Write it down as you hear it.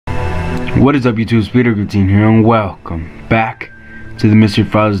What is up, YouTube? Speeder Routine here, and welcome back to the Mystery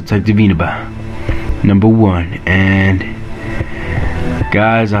Files Detective Inaba #1. And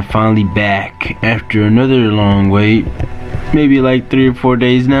guys, I'm finally back after another long wait, maybe like 3 or 4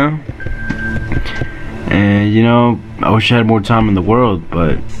 days now. And you know, I wish I had more time in the world,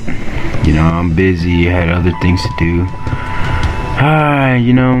 but you know, I'm busy. I had other things to do.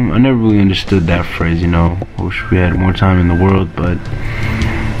 You know, I never really understood that phrase, you know, I wish we had more time in the world. But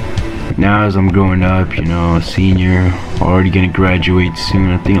now as I'm growing up, you know, a senior, already gonna graduate soon,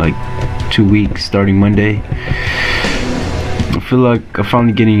 I think like 2 weeks starting Monday, I feel like I'm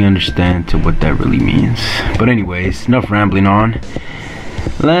finally getting to understand to what that really means. But anyways, enough rambling on.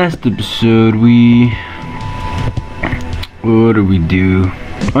 Last episode what did we do?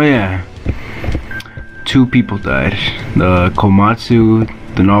 Oh yeah, 2 people died. The Komatsu,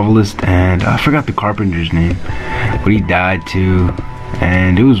 the novelist, and I forgot the carpenter's name, but he died too.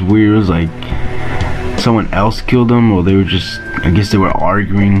 And it was weird. It was like someone else killed them, or they were just, I guess they were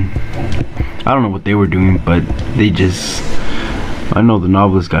arguing. I don't know what they were doing, but they just, I know the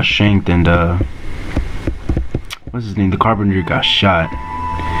novelist got shanked, and what's his name, the carpenter got shot.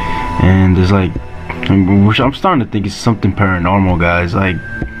 And there's like, I'm starting to think it's something paranormal, guys. Like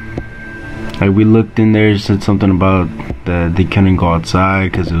we looked in there, said something about that they couldn't go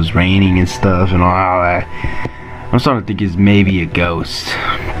outside because it was raining and stuff and all that. I'm starting to think it's maybe a ghost.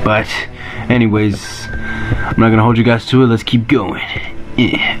 But anyways, I'm not gonna hold you guys to it. Let's keep going.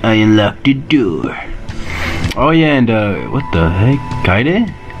 I unlocked the door. Oh yeah, and what the heck,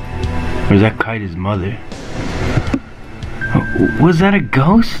 Kaide? Or is that Kaide's mother? Was that a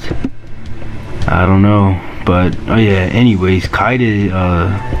ghost? I don't know. But oh yeah, anyways, Kaide,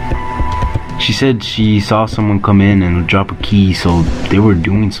 she said she saw someone come in and drop a key, so they were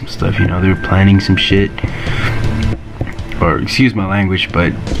doing some stuff, you know, they were planning some shit. Or excuse my language,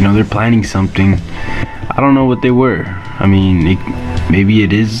 but you know, they're planning something. I don't know what they were. I mean, maybe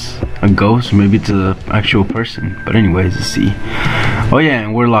it is a ghost, maybe it's an actual person. But anyways, let's see. Oh yeah,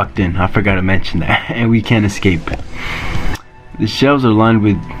 and we're locked in. I forgot to mention that. And we can't escape. The shelves are lined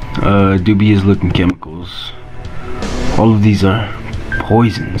with dubious looking chemicals. All of these are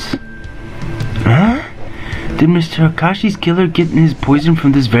poisons. Huh? Did Mr. Akashi's killer get his poison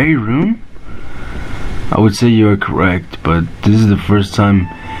from this very room? I would say you are correct, but this is the first time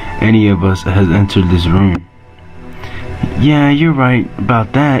any of us has entered this room. Yeah, you're right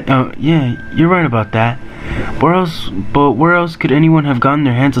about that. Yeah, you're right about that. Where else could anyone have gotten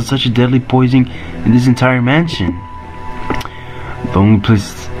their hands on such a deadly poison in this entire mansion? The only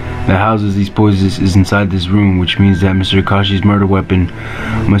place that houses these poisons is inside this room, which means that Mr. Akashi's murder weapon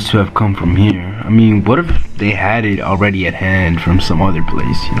must have come from here. I mean, what if they had it already at hand from some other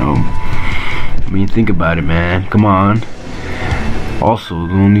place, you know? I mean, think about it, man. Come on. Also,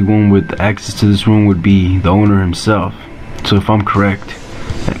 the only one with access to this room would be the owner himself. So if I'm correct,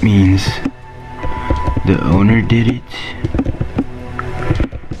 that means the owner did it.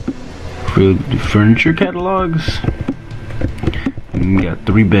 For the furniture catalogs, we got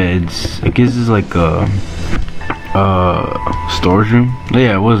 3 beds. I guess it's like a storage room.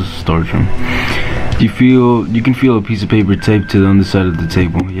 Yeah, it was a storage room. You can feel a piece of paper taped to the underside of the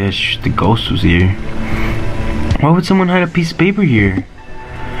table. Yes, the ghost was here. Why would someone hide a piece of paper here?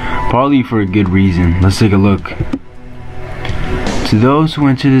 Probably for a good reason. Let's take a look. To those who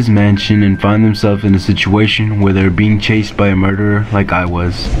enter this mansion and find themselves in a situation where they're being chased by a murderer like I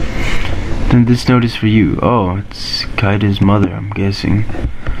was, then this note is for you. Oh, it's Kaide's mother, I'm guessing.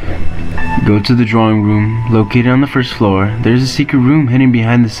 Go to the drawing room, located on the 1st floor. There's a secret room hidden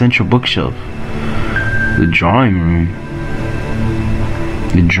behind the central bookshelf. The drawing room.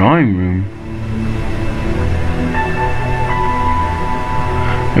 The drawing room.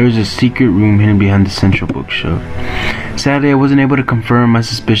 There's a secret room hidden behind the central bookshelf. Sadly, I wasn't able to confirm my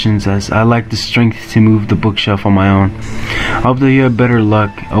suspicions, as I lacked the strength to move the bookshelf on my own. I hope that you have better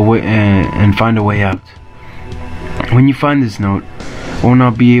luck and find a way out. When you find this note, I will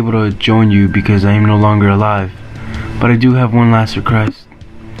not be able to join you because I am no longer alive. But I do have one last request.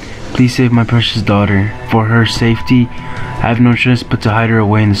 Please save my precious daughter. For her safety, I have no choice but to hide her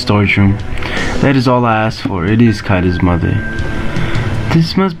away in the storage room. That is all I ask for. It is Kaide's mother.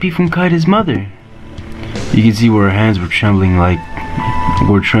 This must be from Kaide's mother. You can see where her hands were trembling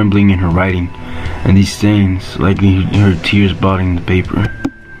in her writing, and these stains, likely her tears blotting the paper.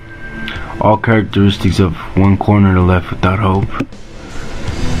 All characteristics of one corner left without hope.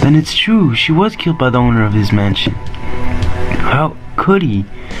 Then it's true. She was killed by the owner of this mansion. How could he?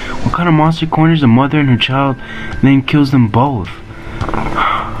 What kind of monster corners a mother and her child, then kills them both?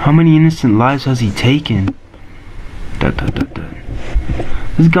 How many innocent lives has he taken?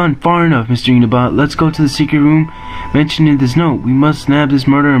 This has gone far enough, Mr. Inaba. Let's go to the secret room mentioned in this note. We must nab this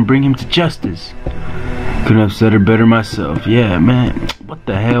murderer and bring him to justice. Couldn't have said it better myself. Yeah, man. What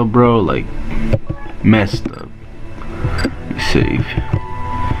the hell, bro? Like, messed up. Save.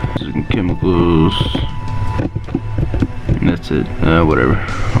 Some chemicals. And that's it. Whatever.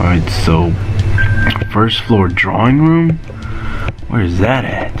 Alright, so first floor drawing room? Where is that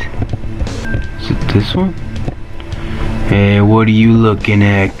at? Is it this one? Hey, what are you looking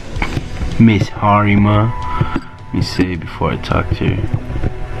at, Miss Harima? Let me say before I talk to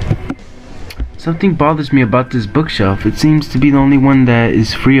her. Something bothers me about this bookshelf. It seems to be the only one that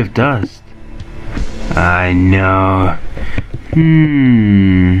is free of dust. I know.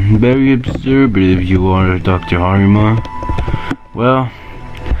 Very observative you are, Dr. Harima. Well,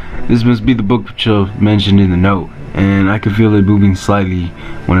 this must be the bookshelf mentioned in the note, and I can feel it moving slightly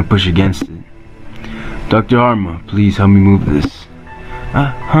when I push against it. Dr. Harima, please help me move this.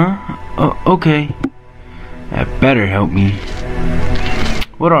 Okay. That better help me.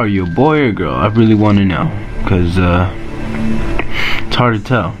 What are you, a boy or a girl? I really want to know, because it's hard to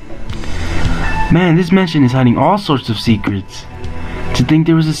tell. Man, this mansion is hiding all sorts of secrets. To think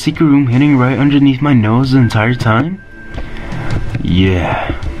there was a secret room hidden right underneath my nose the entire time?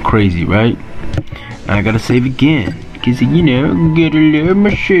 Yeah, crazy, right? I gotta save again, because you know, gotta love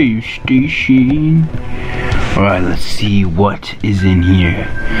my save station. Alright, let's see what is in here.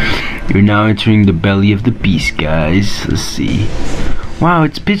 You're now entering the belly of the beast, guys. Let's see. Wow,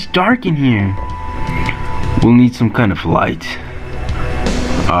 it's pitch dark in here. We'll need some kind of light.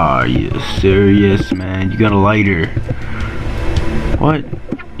 Ah, yes, serious, man. You got a lighter. What?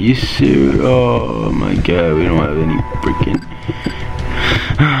 You serious? Oh my god, we don't have any freaking.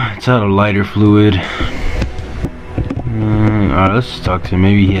 It's out of lighter fluid. Alright, let's talk to him.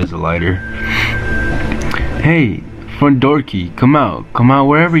 Maybe he has a lighter. Hey, front door key, come out. Come out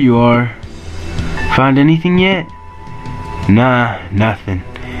wherever you are. Found anything yet? Nah, nothing.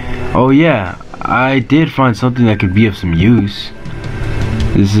 Oh yeah, I did find something that could be of some use.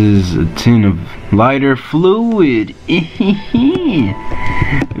 This is a tin of lighter fluid.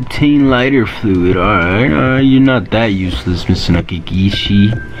 Obtain lighter fluid. Alright, you're not that useless, Mr.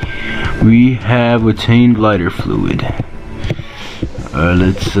 Nakikishi. We have obtained lighter fluid.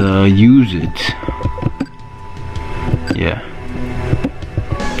 Let's use it. Yeah.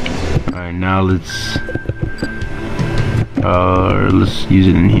 Alright, now let's use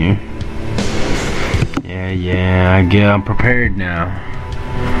it in here. Yeah, I'm prepared now.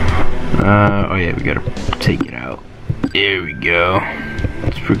 Oh yeah, we gotta take it out. There we go.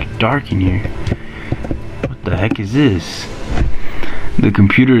 It's freaking dark in here. What the heck is this? The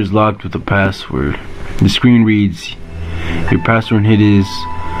computer is locked with a password. The screen reads, your password hint is,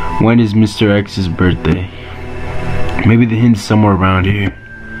 when is Mr. X's birthday? Maybe the hint's somewhere around here.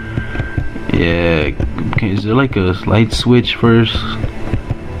 Yeah, okay, is there like a light switch first?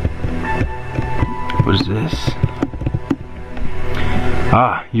 What is this?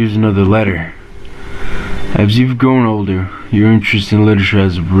 Ah, here's another letter. As you've grown older, your interest in literature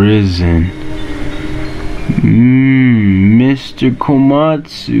has risen. Mr.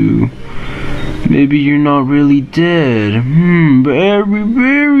 Komatsu. Maybe you're not really dead. Very,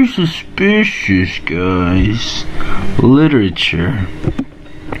 very suspicious, guys. Literature.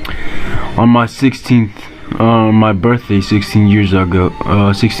 On my 16th, my birthday 16 years ago,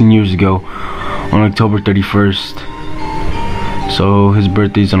 on October 31st. So his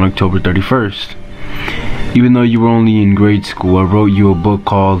birthday's on October 31st. Even though you were only in grade school, I wrote you a book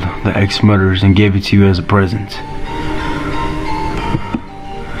called The Ex-Murders and gave it to you as a present.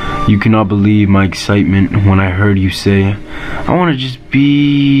 You cannot believe my excitement when I heard you say, I want to just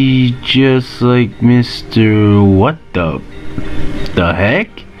be just like Mr. What the heck?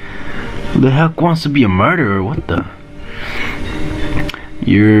 Who the heck wants to be a murderer? What the?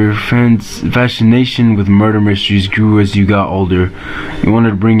 Your fascination with murder mysteries grew as you got older. You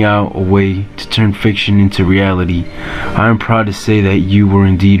wanted to bring out a way to turn fiction into reality. I am proud to say that you were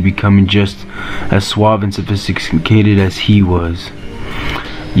indeed becoming just as suave and sophisticated as he was.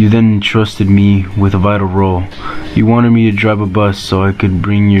 You then entrusted me with a vital role. You wanted me to drive a bus so I could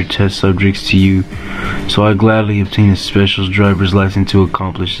bring your test subjects to you. So I gladly obtained a special driver's license to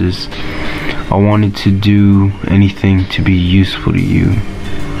accomplish this. I wanted to do anything to be useful to you.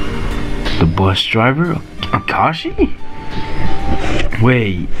 The bus driver? Akashi?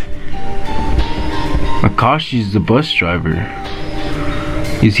 Wait. Akashi's the bus driver.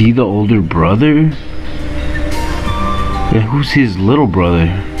 Is he the older brother? Yeah, who's his little brother?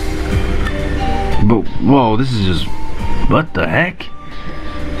 But, whoa, this is just... what the heck?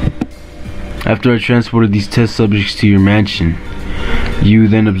 After I transported these test subjects to your mansion, You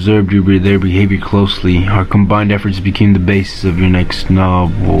then observed their behavior closely. Our combined efforts became the basis of your next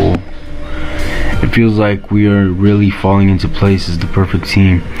novel. It feels like we are really falling into place as the perfect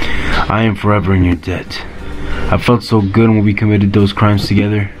team. I am forever in your debt. I felt so good when we committed those crimes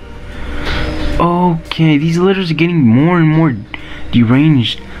together. Okay, these letters are getting more and more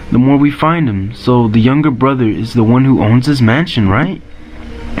deranged the more we find them. So the younger brother is the one who owns this mansion, right?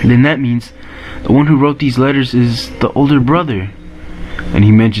 And then that means the one who wrote these letters is the older brother. And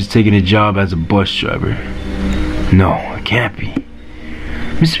he mentions taking a job as a bus driver. No, it can't be.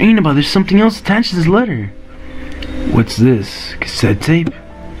 Mr. Inaba, there's something else attached to this letter. What's this? Cassette tape?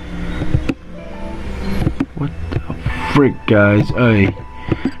 What the frick, guys? Hey,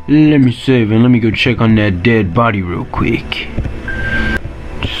 let me save and let me go check on that dead body real quick.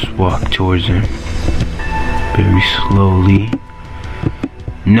 Just walk towards him. Very slowly.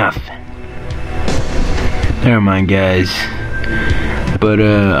 Nothing. Never mind, guys. But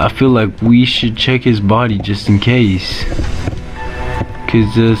I feel like we should check his body just in case,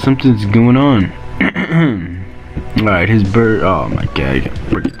 cause something's going on. Alright, his birth. Oh my god, I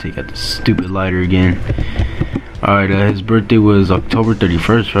forgot to take out the stupid lighter again. Alright, his birthday was October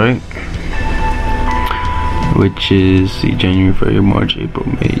 31st, right? Which is see, January, February, March, April,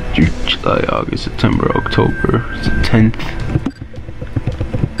 May, June, July, August, September, October. It's the 10th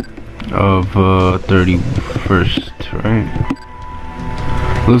of 31st, right?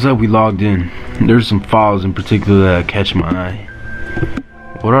 Looks like we logged in. There's some files in particular that catch my eye.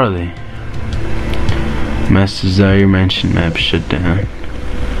 What are they? Mass Desire Mansion map shut down.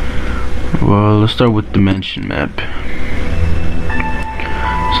 Well, let's start with the mansion map.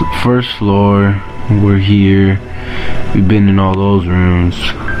 So the first floor, we're here. We've been in all those rooms.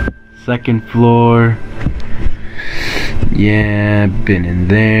 Second floor, yeah, been in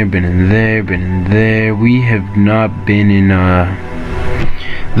there, been in there, been in there. We have not been in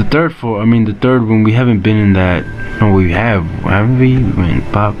the third floor. I mean the third room. We haven't been in that. No, we have, haven't we? We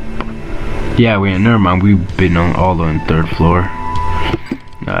went pop. Yeah, we never mind. We've been on all on the third floor.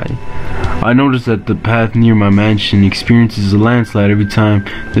 I noticed that the path near my mansion experiences a landslide every time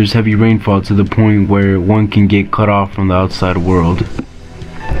there's heavy rainfall, to the point where one can get cut off from the outside world.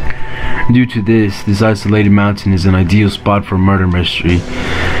 Due to this isolated mountain is an ideal spot for a murder mystery.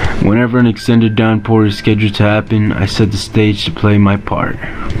 Whenever an extended downpour is scheduled to happen, I set the stage to play my part.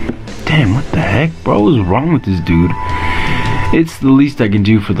 Damn, what the heck, bro? What's wrong with this dude? It's the least I can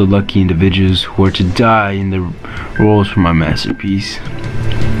do for the lucky individuals who are to die in the roles for my masterpiece.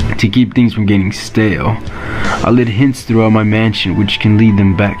 To keep things from getting stale, I lit hints throughout my mansion which can lead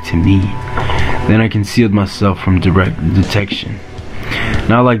them back to me. Then I concealed myself from direct detection.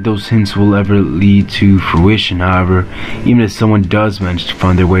 Not like those hints will ever lead to fruition, however. Even if someone does manage to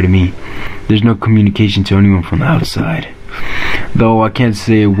find their way to me, there's no communication to anyone from the outside. Though I can't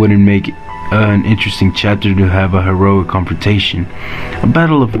say it wouldn't make an interesting chapter to have a heroic confrontation, a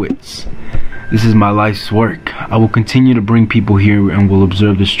battle of wits. This is my life's work. I will continue to bring people here and will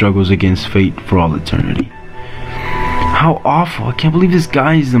observe the struggles against fate for all eternity. How awful. I can't believe this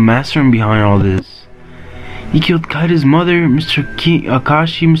guy is the mastermind behind all this. He killed Kaida's mother, Mr.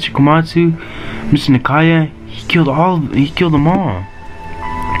 Akashi, Mr. Komatsu, Mr. Nakaya. He killed them all.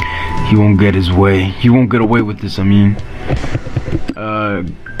 He won't get his way. He won't get away with this, I mean,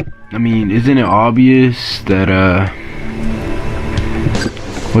 isn't it obvious that,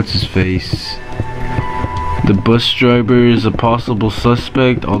 what's his face? The bus driver is a possible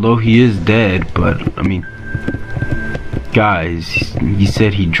suspect, although he is dead, but, I mean, guys, he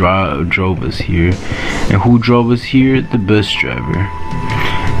said he drove us here. And who drove us here? The bus driver.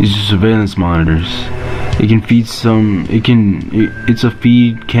 These are surveillance monitors. It can feed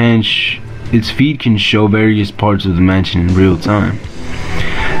its feed can show various parts of the mansion in real time.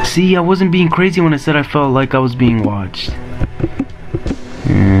 See, I wasn't being crazy when I said I felt like I was being watched.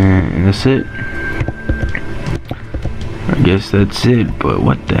 And that's it. I guess that's it, but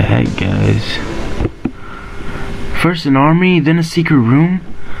what the heck, guys? First an army, then a secret room?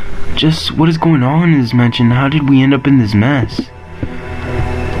 Just what is going on in this mansion? How did we end up in this mess?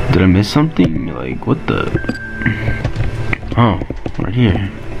 Did I miss something? Like, what the? Oh, right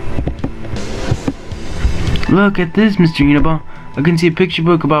here. Look at this, Mr. Inaba. I can see a picture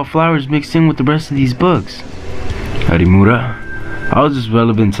book about flowers mixed in with the rest of these books. Harimura, how is this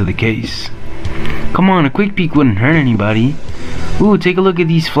relevant to the case? Come on, a quick peek wouldn't hurt anybody. Ooh, take a look at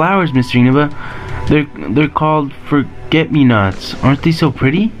these flowers, Mr. Inaba. They're called forget-me-nots. Aren't they so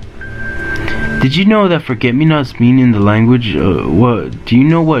pretty? Did you know that forget-me-nots mean in the language? What? Do you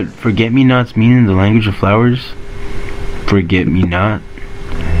know what forget-me-nots mean in the language of flowers? Forget-me-not.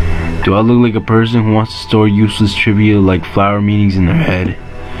 Do I look like a person who wants to store useless trivia like flower meanings in their head?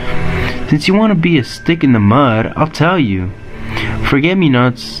 Since you want to be a stick in the mud, I'll tell you.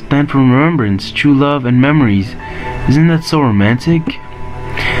 Forget-me-nots stand for remembrance, true love, and memories. Isn't that so romantic?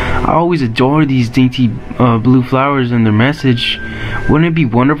 I always adore these dainty blue flowers and their message. Wouldn't it be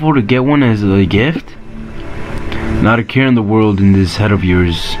wonderful to get one as a gift? Not a care in the world in this head of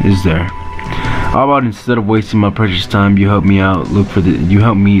yours, is there? How about instead of wasting my precious time, you help me out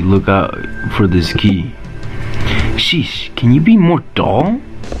look out for this key? Sheesh, can you be more dull?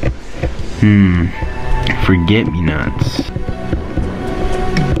 Forget-me-nots.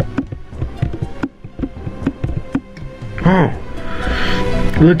 Oh,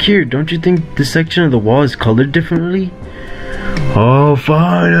 look here, don't you think this section of the wall is colored differently? Oh,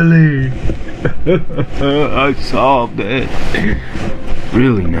 finally! I solved it.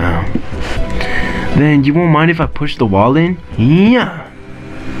 Really now? Then you won't mind if I push the wall in? Yeah!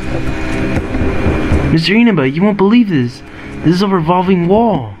 Mr. Inaba, you won't believe this. This is a revolving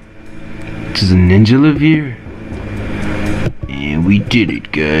wall. Does a ninja live here? And we did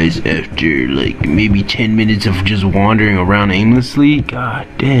it, guys, after like maybe 10 minutes of just wandering around aimlessly. God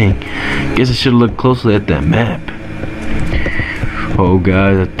dang. Guess I should have looked closely at that map. Oh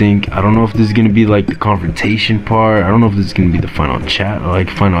guys, I don't know if this is gonna be like the confrontation part. I don't know if this is gonna be the final chat or like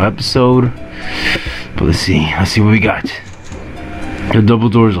final episode. But let's see what we got. The double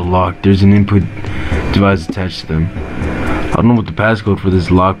doors are locked. There's an input device attached to them. I don't know what the passcode for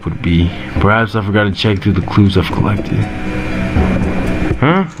this lock would be. Perhaps I forgot to check through the clues I've collected.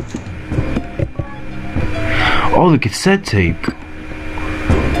 Huh? Oh, the cassette tape.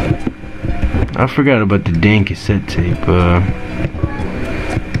 I forgot about the dang cassette tape.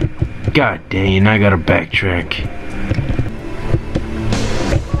 God dang it, I gotta backtrack.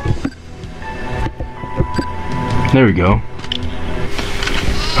 There we go.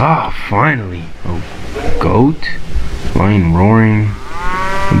 Ah, finally. Oh, goat, lion roaring,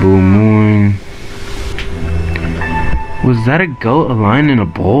 bull mooing. Was that a goat, a lion, and a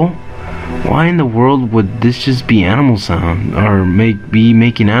bull? Why in the world would this just be animal sound, or be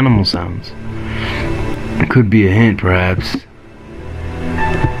making animal sounds? It could be a hint, perhaps.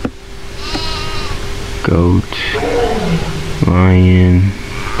 Goat, lion,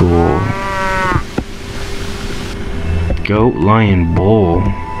 bull. Goat, lion, bull.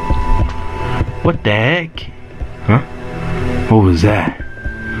 What the heck? Huh? What was that?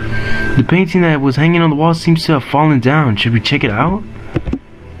 The painting that was hanging on the wall seems to have fallen down. Should we check it out?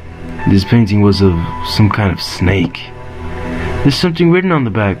 This painting was of some kind of snake. There's something written on the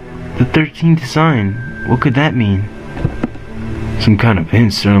back. The 13th sign. What could that mean? Some kind of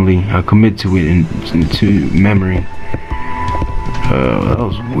hint, certainly. I'll commit to it into memory. That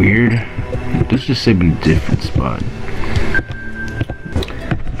was weird. Let's just say in a different spot.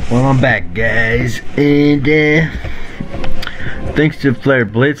 Well, I'm back, guys, and thanks to Flare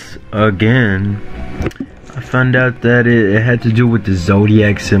Blitz again, I found out that it had to do with the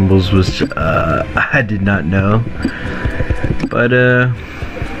zodiac symbols, which I did not know. But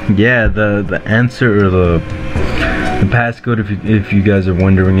yeah, the answer, or the passcode, if you guys are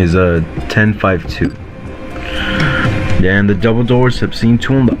wondering, is 1052. Yeah, and the double doors have seemed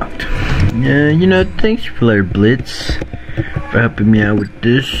to unlocked. Yeah, you know, thanks Flare Blitz for helping me out with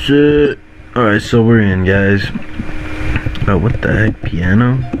this. Alright, so we're in, guys. Oh, what the heck?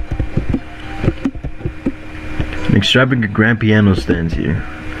 Piano? An extravagant grand piano stands here.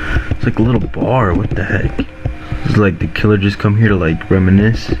 It's like a little bar. What the heck? It's like the killer just come here to like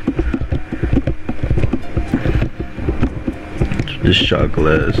reminisce. This shot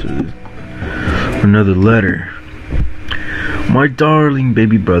glass. Another letter. My darling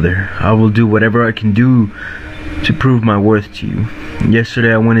baby brother, I will do whatever I can do to prove my worth to you.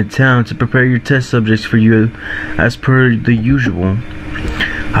 Yesterday I went in town to prepare your test subjects for you as per the usual.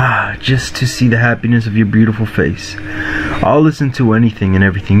 Just to see the happiness of your beautiful face. I'll listen to anything and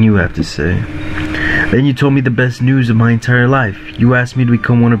everything you have to say. Then you told me the best news of my entire life. You asked me to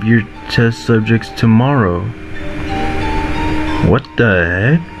become one of your test subjects tomorrow. What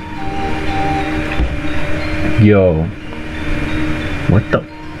the heck? Yo. What the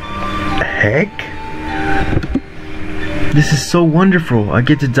heck? This is so wonderful. I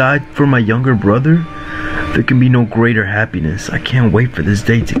get to die for my younger brother. There can be no greater happiness. I can't wait for this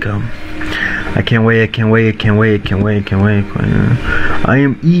day to come. I can't wait, I can't wait, I can't wait, I can't wait, I can't wait. I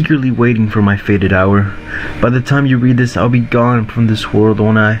am eagerly waiting for my fated hour. By the time you read this, I'll be gone from this world,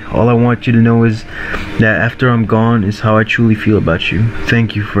 won't I? All I want you to know is that after I'm gone is how I truly feel about you.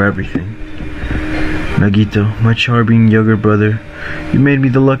 Thank you for everything. Nagito, my charming younger brother, you made me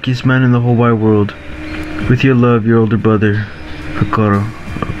the luckiest man in the whole wide world. With your love, your older brother, Kokoro.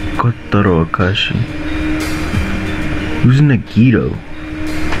 Kotaro Akashi. Who's Nagito?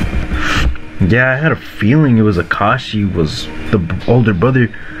 Yeah, I had a feeling it was Akashi was the older brother,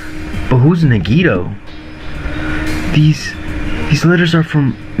 but who's Nagito? These letters are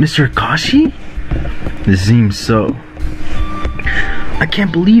from Mr. Akashi? This seems so. I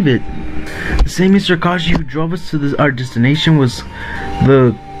can't believe it. The same Mr. Akashi who drove us to our destination was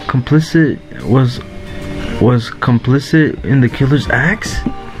complicit in the killer's acts?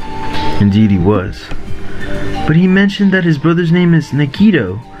 Indeed he was. But he mentioned that his brother's name is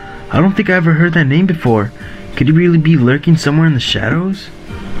Nagito. I don't think I ever heard that name before. Could he really be lurking somewhere in the shadows?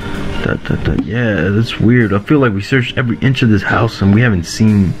 Yeah, that's weird. I feel like we searched every inch of this house and we haven't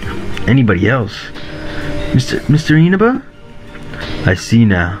seen anybody else. Mr. Inaba? I see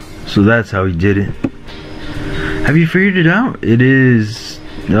now. So that's how he did it. Have you figured it out? It is,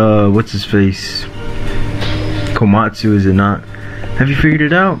 what's his face? Komatsu, is it not? Have you figured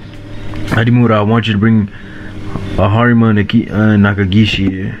it out? Harimura, I want you to bring Harima Nakagishi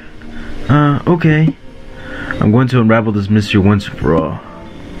here. Okay. I'm going to unravel this mystery once and for all.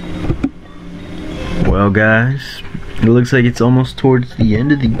 Well, guys, it looks like it's almost towards the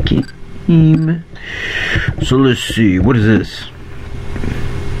end of the game. So let's see, what is this?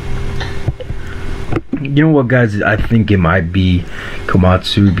 You know what, guys, I think it might be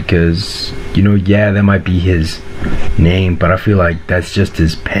Komatsu because, you know, yeah, that might be his name, but I feel like that's just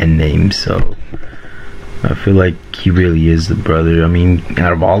his pen name, so I feel like he really is the brother. I mean,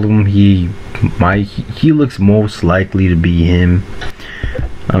 out of all of them, he looks most likely to be him.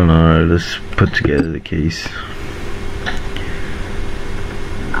 I don't know. Alright, let's put together the case.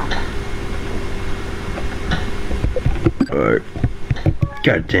 Alright.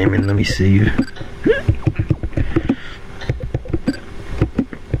 God damn it, let me see you.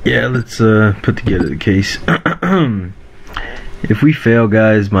 Yeah, let's put together the case. If we fail,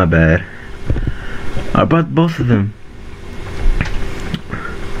 guys, my bad. About both of them.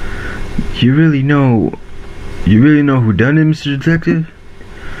 You really know who done it, Mr. Detective?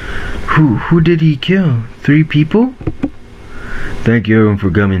 Who did he kill? 3 people? Thank you everyone for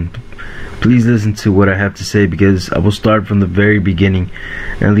coming. Please listen to what I have to say because I will start from the very beginning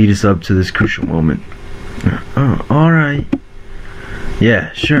and lead us up to this crucial moment. Oh, alright.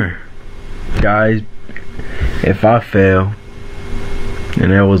 Yeah, sure. Guys, if I fail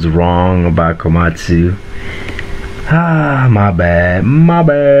and I was wrong about Komatsu, my bad.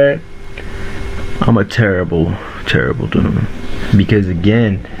 I'm a terrible gentleman. Because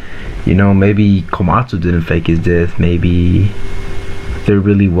again, you know, maybe Komatsu didn't fake his death. Maybe there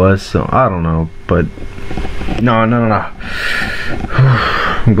really was some, I don't know, but no. I'm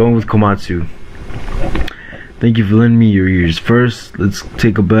going with Komatsu. Thank you for lending me your ears. First, let's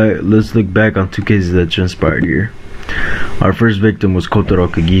look back on 2 cases that transpired here. Our first victim was Kotaro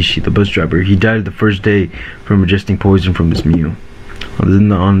Kagishi, the bus driver. He died the first day from ingesting poison from his meal.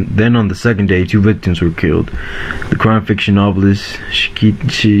 Then on the second day, 2 victims were killed. The crime fiction novelist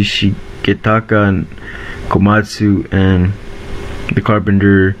Shiketaka Komatsu and the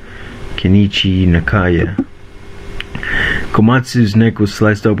carpenter Kenichi Nakaya. Komatsu's neck was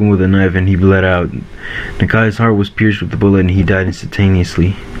sliced open with a knife and he bled out. Nakaya's heart was pierced with the bullet and he died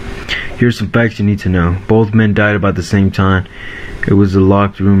instantaneously. Here's some facts you need to know. Both men died about the same time. It was a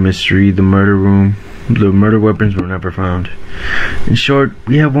locked room mystery. The murder weapons were never found. In short,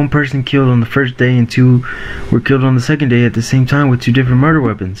 we have 1 person killed on the first day and 2 were killed on the second day at the same time with 2 different murder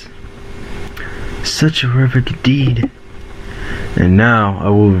weapons. Such a horrific deed. And now I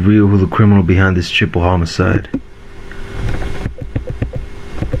will reveal who the criminal behind this triple homicide.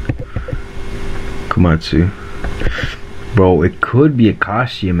 Komatsu. Bro, it could be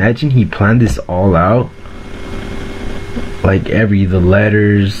Akashi. Imagine he planned this all out. Like the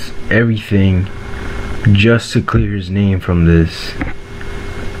letters, everything, just to clear his name from this. I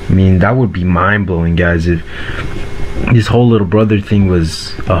mean, that would be mind-blowing, guys, if this whole little brother thing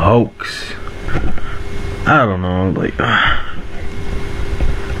was a hoax. I don't know, like,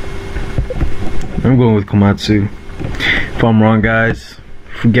 I'm going with Komatsu. If I'm wrong, guys,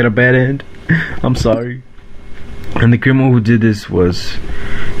 if we get a bad end, I'm sorry. And the criminal who did this was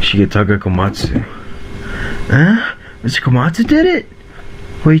Shigetaka Komatsu. Huh? Mr. Komatsu did it?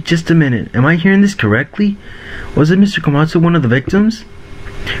 Wait just a minute. Am I hearing this correctly? Was it Mr. Komatsu one of the victims?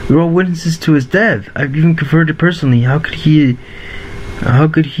 We were all witnesses to his death. I've even confirmed it personally. How could he,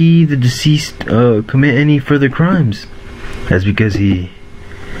 the deceased, commit any further crimes? That's because he...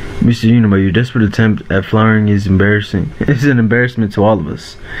 Mr. Inaba, your desperate attempt at flowering is embarrassing. It's an embarrassment to all of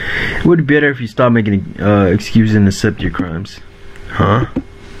us. It would be better if you stopped making excuses and accept your crimes. Huh?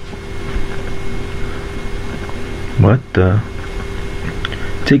 What the?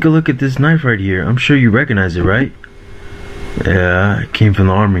 Take a look at this knife right here. I'm sure you recognize it, right? Yeah, it came from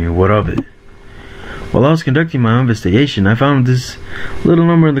the army. What of it? While I was conducting my investigation, I found this little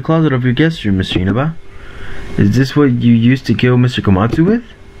number in the closet of your guest room, Mr. Inaba. Is this what you used to kill Mr. Komatsu with?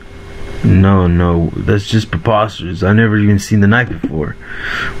 No, that's just preposterous. I've never even seen the knife before.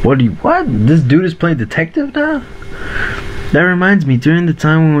 What? This dude is playing detective now? That reminds me, during the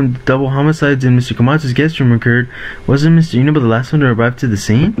time when the double homicides in Mr. Komatsu's guest room occurred, wasn't Mr. Inaba the last one to arrive to the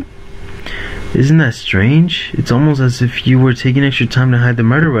scene? Isn't that strange? It's almost as if you were taking extra time to hide the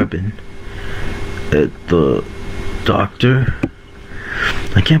murder weapon. The doctor?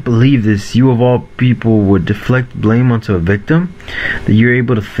 I can't believe this. You of all people would deflect blame onto a victim? That you're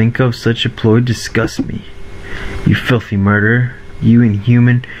able to think of such a ploy disgusts me. You filthy murderer. You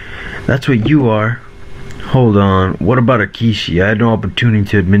inhuman. That's what you are. Hold on. What about Akishi? I had no opportunity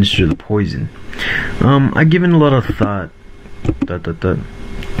to administer the poison. I've given a lot of thought.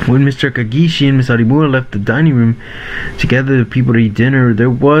 When Mr. Kagishi and Miss Arimura left the dining room together with people to eat dinner, there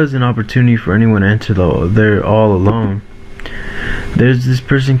was an opportunity for anyone to enter there all alone. There's this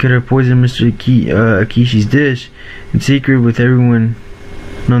person could have poisoned Mr. Akishi's dish in secret with everyone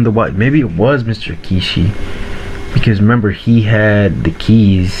none the while. Maybe it was Mr. Akishi, because remember he had the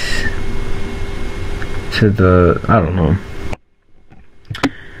keys to the, I don't know.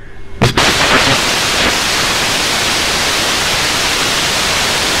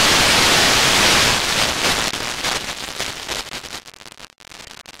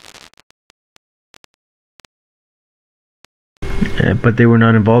 But they were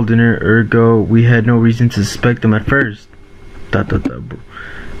not involved in it, ergo we had no reason to suspect them at first.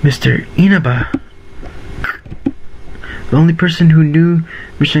 Mr. Inaba. The only person who knew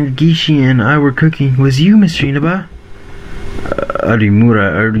Mr. Nagishi and I were cooking was you, Mr. Inaba.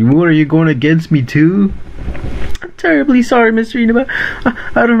 Arimura, you're going against me too? I'm terribly sorry, Mr. Inaba.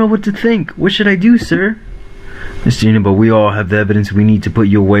 I don't know what to think. What should I do, sir? Mr. Inaba, we all have the evidence we need to put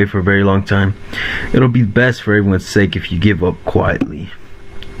you away for a very long time. It'll be best for everyone's sake if you give up quietly.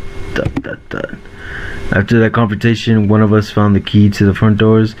 After that confrontation, one of us found the key to the front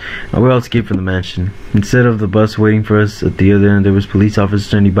doors, and we all escaped from the mansion. Instead of the bus waiting for us at the other end, there was police officers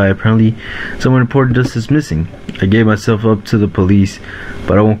standing by. Apparently, someone reported us as missing. I gave myself up to the police,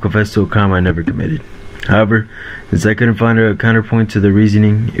 but I won't confess to a crime I never committed. However, since I couldn't find a counterpoint to the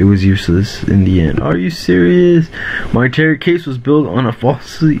reasoning, it was useless in the end. Are you serious? My entire case was built on a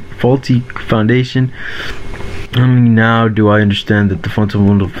faulty foundation. Only now do I understand that the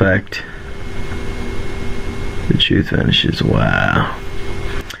fundamental fact, the truth vanishes. Wow.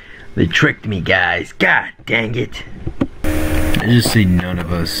 They tricked me, guys. God dang it. I just say none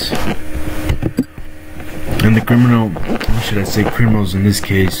of us. And the criminal, or should I say criminals in this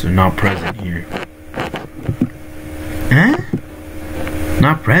case, are not present here. Huh?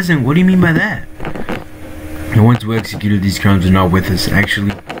 Not present? What do you mean by that? The ones who executed these crimes are not with us.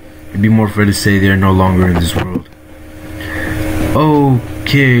 Actually, it'd be more fair to say they are no longer in this world.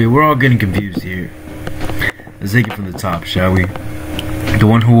 Okay, we're all getting confused here. Let's take it from the top, shall we? The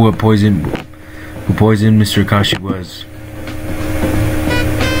one who poisoned Mr. Akashi was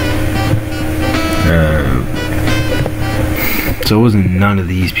so it wasn't none of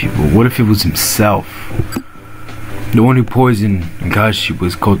these people. What if it was himself? The one who poisoned Akashi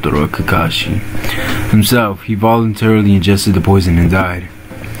was Kotaro Kakashi himself. He voluntarily ingested the poison and died.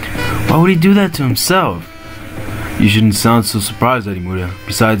 Why would he do that to himself? You shouldn't sound so surprised, Arimura.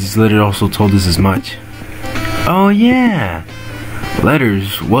 Besides, his letter also told us as much. Oh yeah!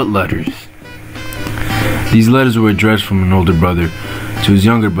 Letters? What letters? These letters were addressed from an older brother to his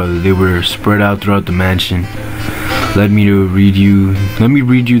younger brother. They were spread out throughout the mansion. Let me read you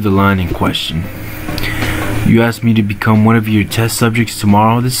the line in question. You asked me to become one of your test subjects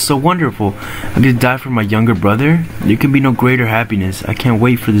tomorrow. This is so wonderful. I'm going to die for my younger brother. There can be no greater happiness. I can't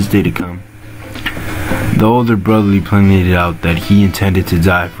wait for this day to come. The older brother plainly out that he intended to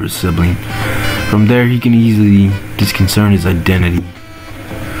die for his sibling. From there, he can easily disconcern his identity.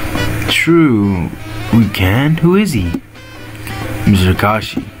 True. We can? Who is he? Mr.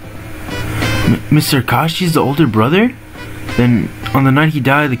 Akashi. Mr. Akashi is the older brother? Then, on the night he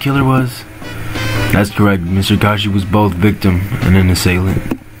died, the killer was... That's correct. Mr. Akashi was both victim and an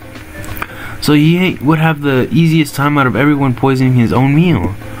assailant. So he would have the easiest time out of everyone poisoning his own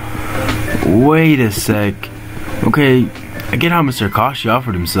meal. Wait a sec. Okay, I get how Mr. Akashi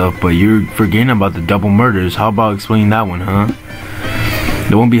offered himself, but you're forgetting about the double murders. How about explaining that one, huh?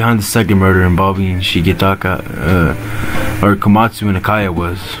 The one behind the second murder involving Shigetaka, or Komatsu and Akaya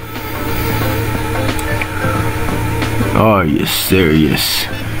was. Are you serious?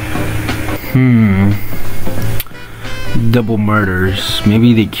 double murders.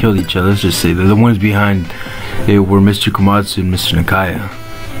 Maybe they killed each other. Let's just say that the ones behind it were Mr. Komatsu and Mr. Nakaya.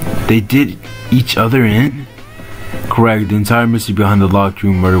 They did each other in? Correct. The entire mystery behind the locked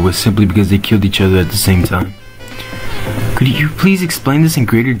room murder was simply because they killed each other at the same time. Could you please explain this in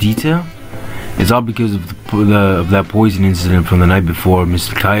greater detail? It's all because of that poison incident from the night before.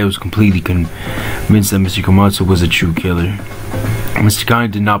 Mr. Nakaya was completely convinced that Mr. Komatsu was a true killer. Mr. Nakaya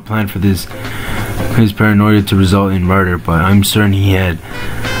did not plan for his paranoia to result in murder, but I'm certain he had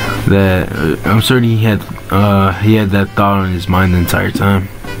that thought on his mind the entire time.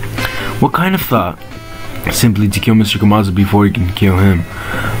 What kind of thought? Simply to kill Mr. Komatsu before he can kill him.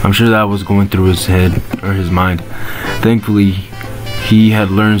 I'm sure that was going through his head or his mind. Thankfully, he had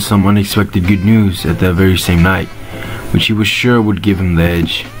learned some unexpected good news at that very same night, which he was sure would give him the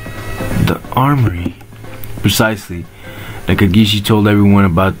edge. The armory. Precisely. Nakagishi told everyone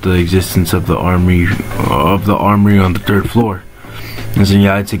about the existence of the armory on the 3rd floor. And so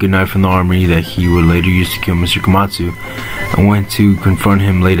I took a knife from the armory that he would later use to kill Mr. Komatsu and went to confront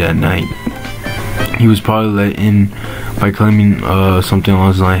him late at night. He was probably let in by claiming something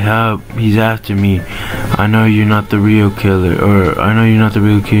along the line, he's after me. I know you're not the real killer,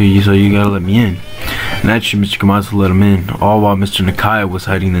 so you gotta let me in. Naturally, Mr. Komatsu let him in, all while Mr. Nakaya was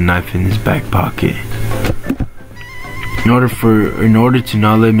hiding the knife in his back pocket. In order to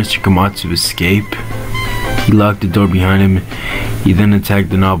not let Mr. Komatsu escape, he locked the door behind him. He then attacked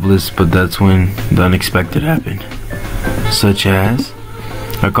the novelist, but that's when the unexpected happened. Such as?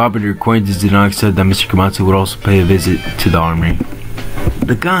 Our carpenter acquaintance did not accept that Mr. Komatsu would also pay a visit to the armory.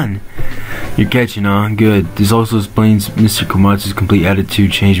 The gun! You're catching on. Good. This also explains Mr. Komatsu's complete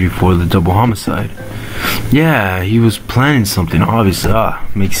attitude change before the double homicide. Yeah, he was planning something, obviously.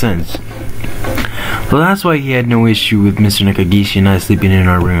 Makes sense. Well, that's why he had no issue with Mr. Nakagishi and I sleeping in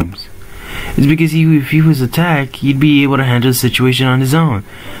our rooms. It's because if he was attacked, he'd be able to handle the situation on his own,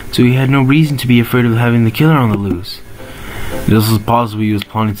 so he had no reason to be afraid of having the killer on the loose. It also was possible he was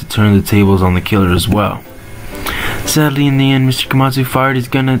planning to turn the tables on the killer as well. Sadly, in the end, Mr. Komatsu fired his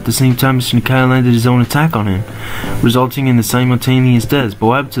gun at the same time Mr. Nakaya landed his own attack on him, resulting in the simultaneous deaths. But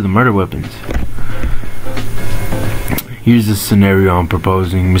what happened to the murder weapons? Here's the scenario I'm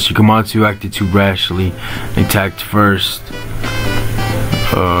proposing. Mr. Komatsu acted too rashly and attacked first,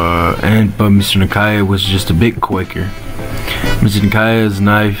 but Mr. Nakaya was just a bit quicker. Mr. Nakaya's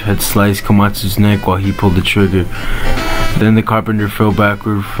knife had sliced Komatsu's neck while he pulled the trigger. Then the carpenter fell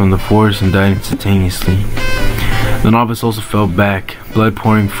backward from the force and died instantaneously. The novice also fell back, blood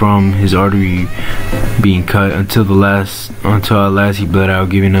pouring from his artery being cut until at last he bled out,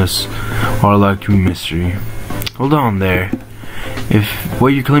 giving us our locked room mystery. Hold on there. If what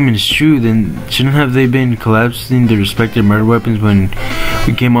you're claiming is true, then shouldn't they been collapsing their respective murder weapons when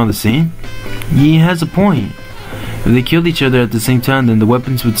we came on the scene? He has a point. If they killed each other at the same time, then the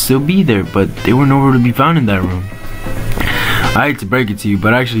weapons would still be there, but they were nowhere to be found in that room. I hate to break it to you,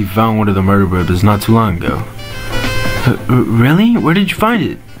 but I actually found one of the murder weapons not too long ago. Really? Where did you find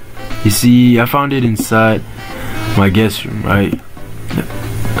it? You see, I found it inside my guest room, right?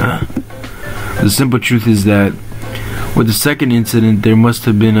 The simple truth is that with the second incident, there must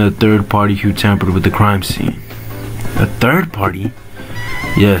have been a third party who tampered with the crime scene. A third party?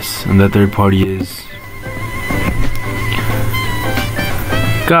 Yes, and that third party is...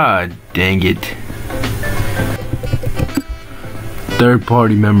 God dang it. Third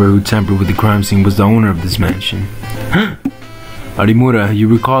party member who tampered with the crime scene was the owner of this mansion. Arimura, you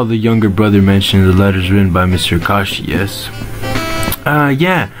recall the younger brother mentioned the letters written by Mr. Akashi, yes?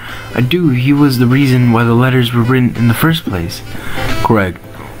 Yeah, I do. He was the reason why the letters were written in the first place. Correct.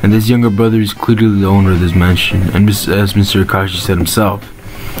 And this younger brother is clearly the owner of this mansion, and as Mr. Akashi said himself.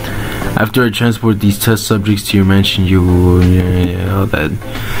 After I transport these test subjects to your mansion, you will... all that.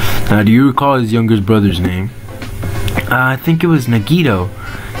 Now, do you recall his younger brother's name? I think it was Nagito.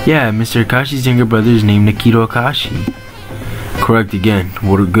 Yeah, Mr. Akashi's younger brother is named Nakito Akashi. Correct again.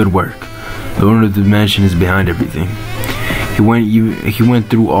 What a good work. The owner of the mansion is behind everything. He went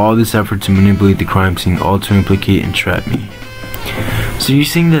through all this effort to manipulate the crime scene, all to implicate and trap me. So you're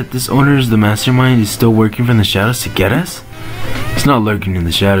saying that this owner is the mastermind, is still working from the shadows to get us? He's not lurking in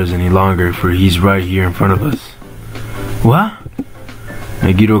the shadows any longer, for he's right here in front of us. What?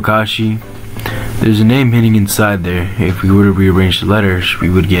 Nagito Akashi. There's a name hidden inside there. If we were to rearrange the letters, we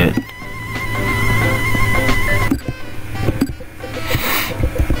would get...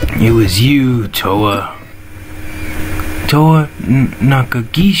 It was you, Toa. Toa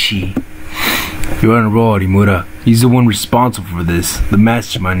Nakagishi. You're on a roll, Arimura. He's the one responsible for this, the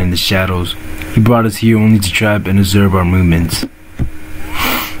mastermind in the shadows. He brought us here only to trap and observe our movements.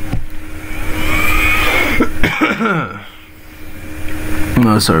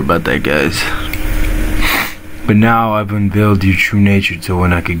 Oh, sorry about that, guys. But now I've unveiled your true nature to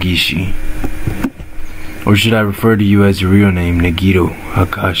Nakagishi. Or should I refer to you as your real name, Nagito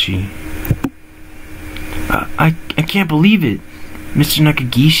Hakashi? I can't believe it. Mr.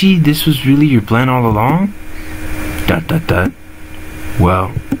 Nakagishi, this was really your plan all along? ...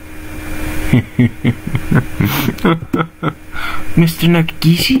 Well... Mr.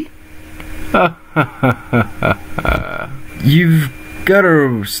 Nakagishi? You've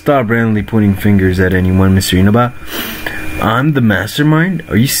gotta stop randomly pointing fingers at anyone, Mr. Inaba. I'm the mastermind?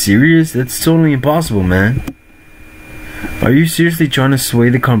 Are you serious? That's totally impossible, man. Are you seriously trying to sway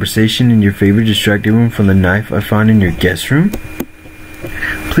the conversation in your favor, distract everyone from the knife I found in your guest room?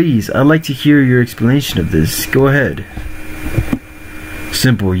 Please, I'd like to hear your explanation of this. Go ahead.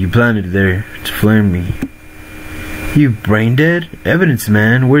 Simple, you planted it there to flame me. You brain dead? Evidence,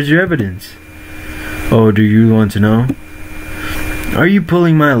 man. Where's your evidence? Oh, do you want to know? Are you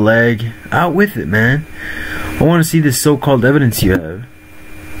pulling my leg? Out with it, man. I want to see this so-called evidence you have.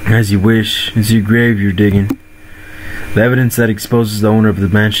 As you wish. It's your grave you're digging. The evidence that exposes the owner of the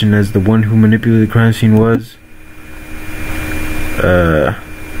mansion as the one who manipulated the crime scene was...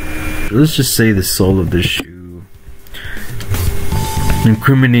 let's just say the sole of the shoe.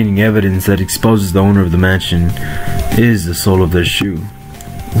 Incriminating evidence that exposes the owner of the mansion is the sole of their shoe.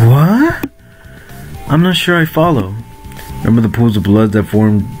 What? I'm not sure I follow. Remember the pools of blood that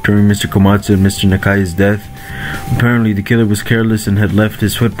formed during Mr. Komatsu and Mr. Nakai's death? Apparently the killer was careless and had left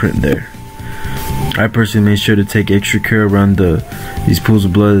his footprint there. I personally made sure to take extra care around these pools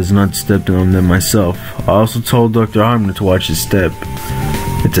of blood as not stepped on them myself. I also told Dr. Harmon to watch his step.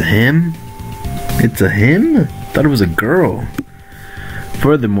 It's a him? It's a him? I thought it was a girl.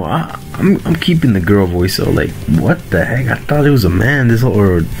 Furthermore, I'm keeping the girl voice, so like, what the heck? I thought it was a man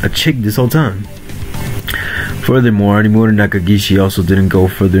or a chick this whole time. Furthermore, Arimura Nakagishi also didn't go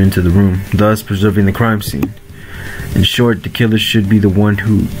further into the room, thus preserving the crime scene. In short, the killer should be the one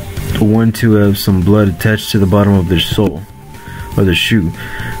to have some blood attached to the bottom of their sole or their shoe.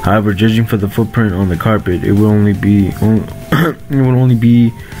 However, judging from the footprint on the carpet, it will only be the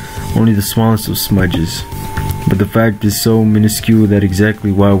smallest of smudges. But the fact is so minuscule that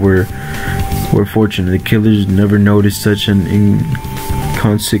exactly why we're fortunate. The killers never noticed such an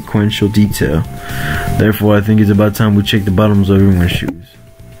inconsequential detail. Therefore, I think it's about time we check the bottoms of everyone's shoes.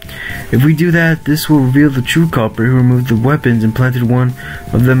 If we do that, this will reveal the true culprit who removed the weapons and planted one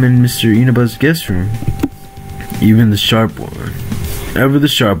of them in Mr. Inaba's guest room. Even the sharp one. Ever the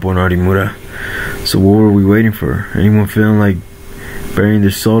sharp one, Arimura. So what were we waiting for? Anyone feeling like burying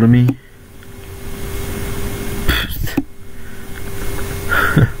their soul to me?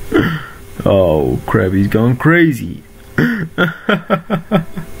 Oh crap, he's gone crazy.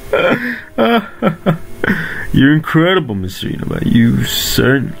 You're incredible, Mr. Inaba. You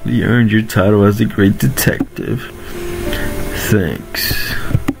certainly earned your title as a great detective. Thanks.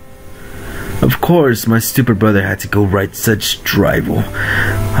 Of course, my stupid brother had to go write such drivel.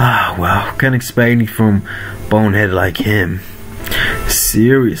 Ah, well, can't expect anything from bonehead like him.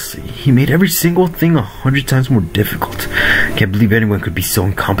 Seriously, he made every single thing 100 times more difficult. Can't believe anyone could be so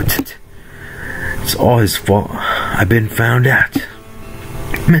incompetent. It's all his fault. I've been found out.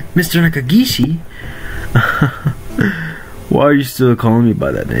 Mr. Nakagishi? Why are you still calling me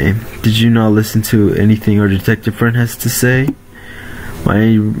by that name? Did you not listen to anything our detective friend has to say?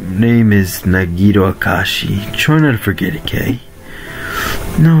 My name is Nagito Akashi. Try not to forget it, Kay.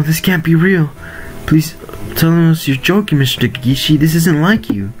 No, this can't be real. Please tell us you're joking, Mr. Nakagishi. This isn't like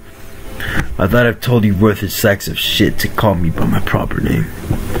you. I thought I've told you worthless sacks of shit to call me by my proper name.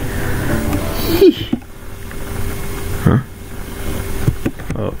 Huh?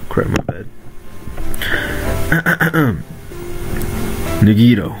 Oh, crap, my bad.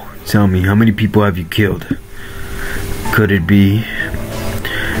 Nagito, tell me, how many people have you killed? Could it be...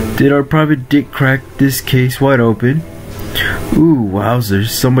 Did our private dick crack this case wide open? Ooh, wowzers,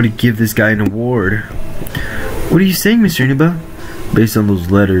 somebody give this guy an award. What are you saying, Mr. Inaba? Based on those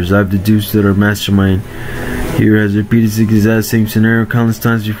letters, I've deduced that our mastermind here has repeated the exact same scenario countless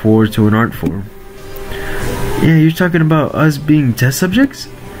times before to an art form. Yeah, you're talking about us being test subjects?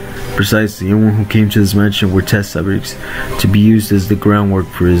 Precisely, anyone who came to this mansion were test subjects to be used as the groundwork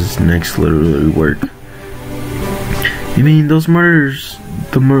for his next literary work. You mean those murders?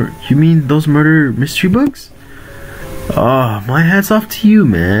 You mean those murder mystery books? Ah, my hat's off to you,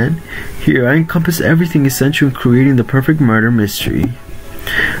 man. Here, I encompass everything essential in creating the perfect murder mystery.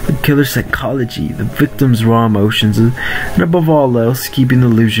 The killer's psychology, the victim's raw emotions, and above all else, keeping the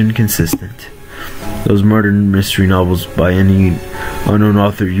illusion consistent. Those murder mystery novels by any unknown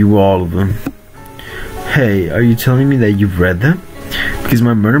author, you all of them. Hey, are you telling me that you've read them? Because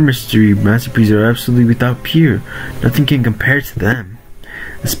my murder mystery masterpieces are absolutely without peer. Nothing can compare to them.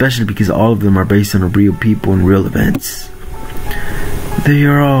 Especially because all of them are based on real people and real events. They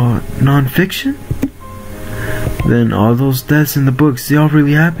are all non-fiction? Then all those deaths in the books, they all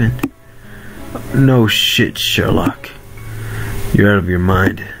really happened. No shit, Sherlock. You're out of your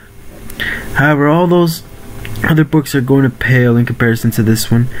mind. However, all those other books are going to pale in comparison to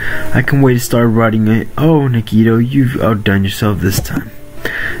this one. I can wait to start writing it. Oh, Nikito, you've outdone yourself this time.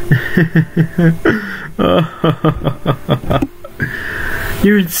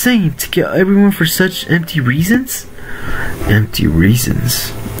 You're insane to kill everyone for such empty reasons? Empty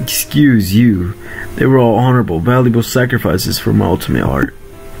reasons? Excuse you. They were all honorable, valuable sacrifices for my ultimate art.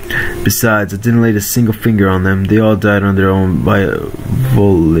 Besides, I didn't lay a single finger on them. They all died on their own by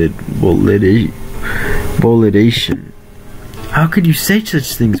volidation. How could you say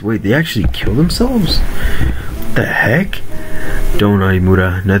such things? Wait, they actually killed themselves? What the heck? Don't,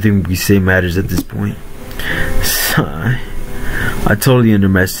 Arimura. Nothing we say matters at this point. Sigh. I totally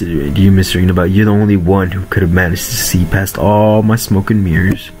underestimated you, Mr. Inaba. You're the only one who could have managed to see past all my smoke and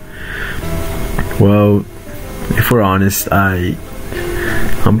mirrors. Well, if we're honest, I'm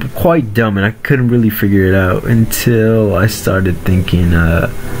quite dumb and I couldn't really figure it out until I started thinking,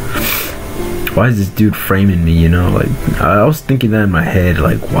 why is this dude framing me, you know? Like, I was thinking that in my head,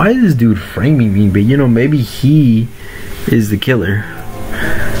 like, why is this dude framing me? But, you know, maybe he is the killer,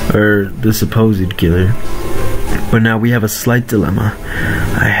 or the supposed killer. But now we have a slight dilemma.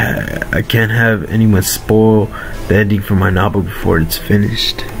 I can't have anyone spoil the ending for my novel before it's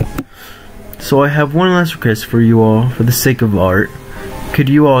finished. So I have one last request for you all, for the sake of art. Could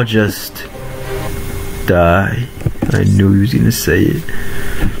you all just die? I knew he was gonna say it.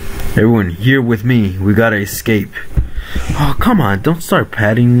 Everyone, here with me. We gotta escape. Oh, come on! Don't start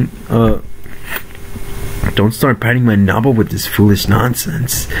padding my novel with this foolish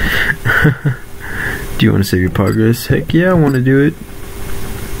nonsense. Do you want to save your progress? Heck yeah, I want to do it.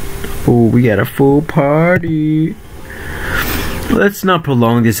 Oh, we got a full party. Let's not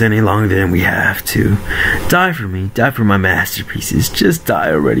prolong this any longer than we have to. Die for me. Die for my masterpieces. Just die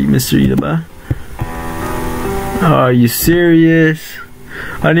already, Mr. Inaba. Are you serious?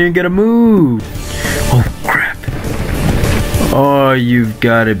 I didn't even get a move. Oh, crap. Oh, you've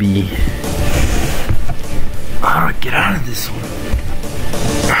got to be. Alright, get out of this one.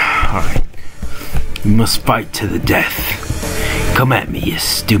 Alright. We must fight to the death. Come at me, you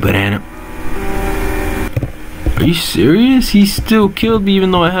stupid animal. Are you serious? He still killed me even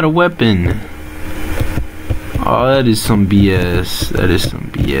though I had a weapon. Oh, that is some BS. That is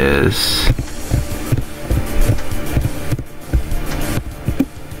some BS.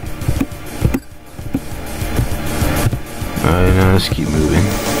 Alright, now let's keep moving.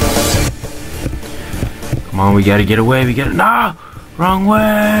 Come on, we gotta get away. We gotta. No! Wrong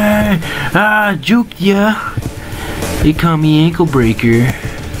way! Ah, juked ya! They call me ankle breaker.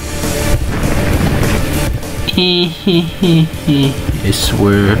 I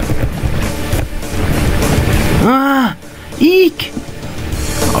swear. Ah! Eek!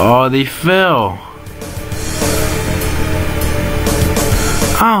 Oh, they fell.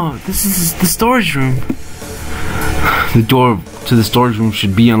 Oh, this is the storage room. The door to the storage room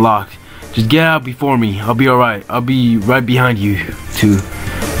should be unlocked. Just get out before me. I'll be alright. I'll be right behind you, too.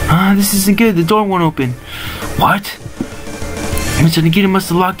 Ah, this isn't good. The door won't open. What? Mr. Nikita must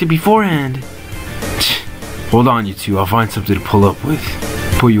have locked it beforehand. Hold on, you two. I'll find something to pull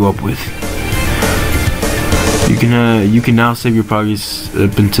you up with. You can now save your progress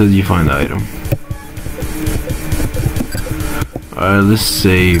up until you find the item. Alright, let's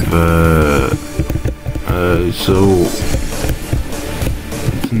save. So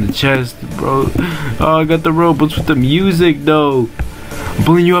it's in the chest, bro. Oh, I got the rope. What's with the music, though? I'm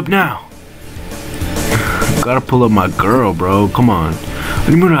pulling you up now. Gotta pull up my girl, bro. Come on.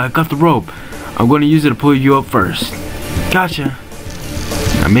 I got the rope. I'm gonna use it to pull you up first. Gotcha.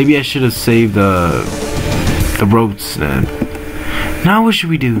 Now, maybe I should have saved the ropes then. Now what should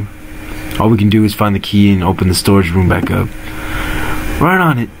we do? All we can do is find the key and open the storage room back up. Right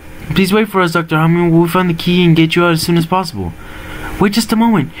on it. Please wait for us, Dr. Hamilton. We'll find the key and get you out as soon as possible. Wait just a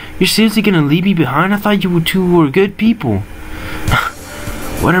moment. You're seriously gonna leave me behind? I thought you two were good people.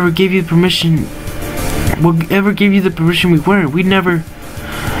 Whatever gave you the permission we weren't. We'd never.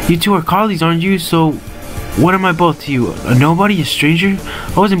 You two are colleagues, aren't you? So, what am I both to you? A nobody? A stranger?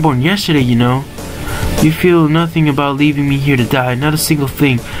 I wasn't born yesterday, you know. You feel nothing about leaving me here to die. Not a single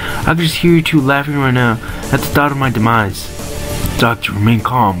thing. I can just hear you two laughing right now at the thought of my demise. Doctor, remain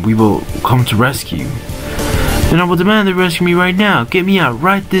calm. We will come to rescue. Then I will demand they rescue me right now. Get me out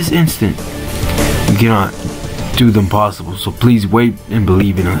right this instant. Get on. do the impossible, so please wait and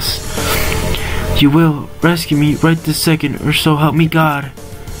believe in us. You will rescue me right this second, or so help me God.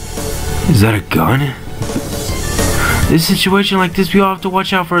 Is that a gun? In a situation like this, we all have to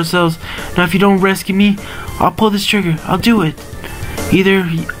watch out for ourselves. Now if you don't rescue me, I'll pull this trigger. I'll do it. Either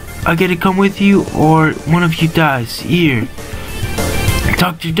I get to come with you, or one of you dies. Here.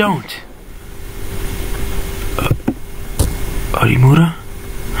 Doctor, don't. Harimura?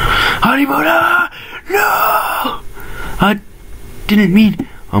 Harimura! No! I didn't mean...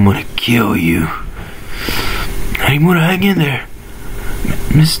 I'm gonna kill you. Harimura, hang in there.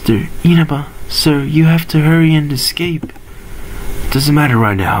 Mr. Inaba, sir, you have to hurry and escape. Doesn't matter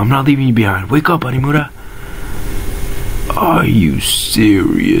right now. I'm not leaving you behind. Wake up, Harimura. Are you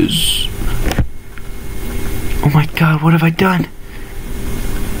serious? Oh my god, what have I done?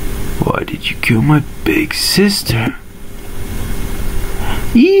 Why did you kill my big sister?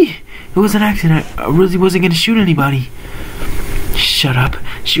 Eee! It was an accident. I really wasn't gonna shoot anybody. Shut up.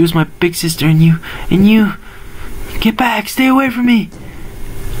 She was my big sister, and you... Get back! Stay away from me!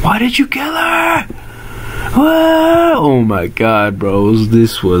 Why did you kill her? Whoa! Oh my god, bros.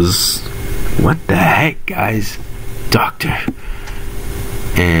 This was... What the heck, guys? Doctor.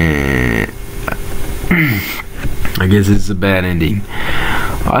 And... I guess it's a bad ending.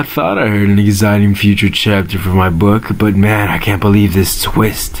 I thought I heard an exciting future chapter for my book, but man, I can't believe this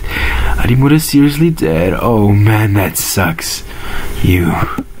twist. Harimura's seriously dead. Oh man, that sucks. You.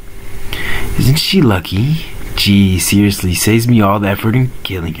 Isn't she lucky? Gee, seriously, saves me all the effort in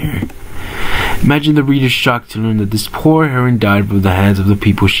killing her. Imagine the reader's shock to learn that this poor heroine died from the hands of the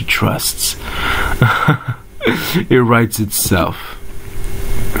people she trusts. It writes itself.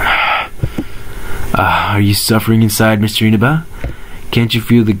 Are you suffering inside, Mr. Inaba? Can't you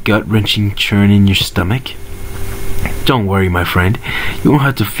feel the gut-wrenching churn in your stomach? Don't worry, my friend. You won't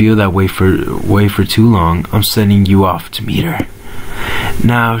have to feel that way for too long. I'm sending you off to meet her.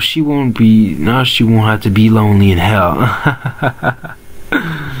 Now she won't have to be lonely in hell.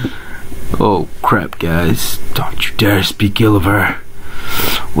 Oh crap, guys. Don't you dare speak ill of her.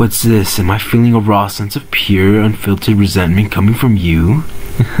 What's this? Am I feeling a raw sense of pure, unfiltered resentment coming from you?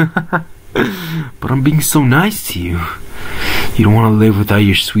 But I'm being so nice to you. You don't want to live without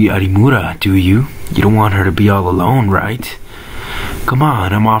your sweet Harimura, do you? You don't want her to be all alone, right? Come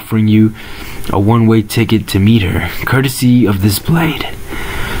on, I'm offering you a one-way ticket to meet her, courtesy of this blade.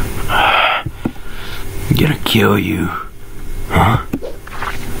 I'm gonna kill you. Huh?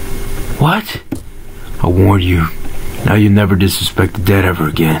 What? I warned you. Now you'll never disrespect the dead ever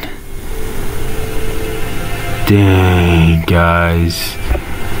again. Dang, guys.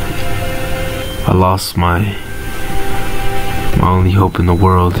 I lost my only hope in the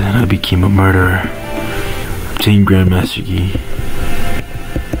world, and I became a murderer. Obtained Grandmaster Key.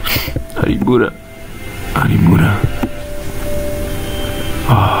 Harimura. Harimura.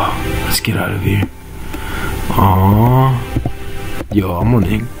 Oh, let's get out of here. Aww. Yo, I'm gonna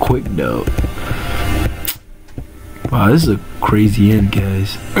end quick though. Wow, this is a crazy end,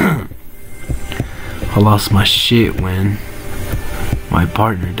 guys. I lost my shit when my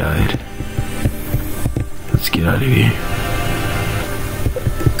partner died. Let's get out of here.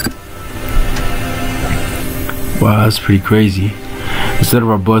 Wow, that's pretty crazy. Instead of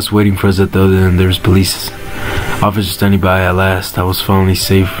our bus waiting for us at the other end, there was police officers standing by at last. I was finally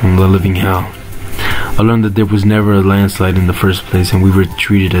safe from the living hell. I learned that there was never a landslide in the first place, and we were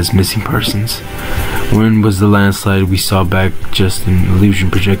treated as missing persons. When was the landslide we saw back just an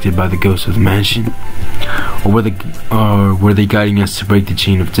illusion projected by the ghost of the mansion? Or were they guiding us to break the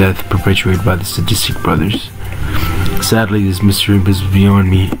chain of death perpetuated by the sadistic brothers? Sadly, this mystery was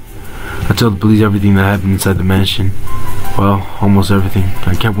beyond me. I told the police everything that happened inside the mansion. Well, almost everything.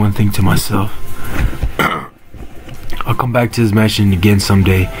 I kept one thing to myself. I'll come back to this mansion again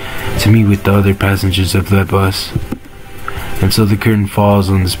someday to meet with the other passengers of that bus. And so the curtain falls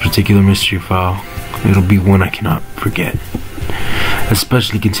on this particular mystery file. It'll be one I cannot forget.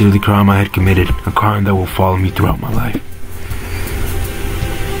 Especially considering the crime I had committed. A crime that will follow me throughout my life.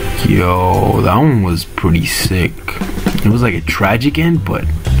 Yo, that one was pretty sick. It was like a tragic end, but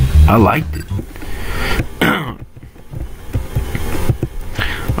I liked it.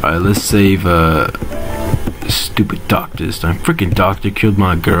 Alright, let's save stupid doctor this time. Freaking doctor killed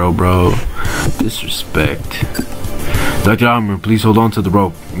my girl, bro. Disrespect. Dr. Armor, please hold on to the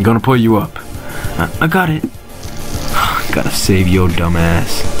rope. I'm gonna pull you up. I got it. Gotta save your dumb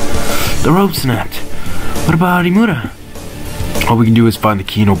ass. The rope snapped. What about Harimura? All we can do is find the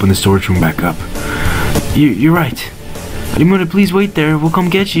key and open the storage room back up. You're right. Harimura, please wait there. We'll come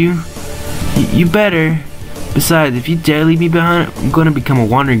get you. You better. Besides, if you dare leave me behind, I'm gonna become a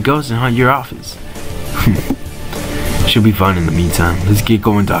wandering ghost and haunt your office. She'll be fine in the meantime. Let's get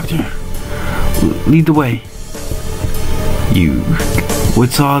going, Doctor. Lead the way.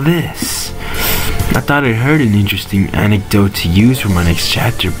 What's all this? I thought I heard an interesting anecdote to use for my next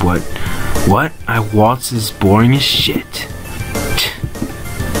chapter, but what? I waltz is boring as shit.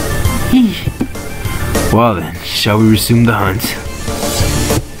 Well then, shall we resume the hunt?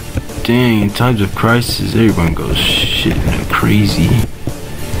 Dang, in times of crisis, everyone goes shit crazy.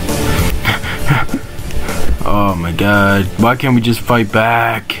 Oh my god, why can't we just fight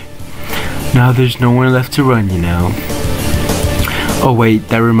back? Now there's nowhere left to run, you know. Oh wait,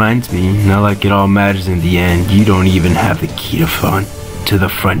 that reminds me, not like it all matters in the end, you don't even have the key to the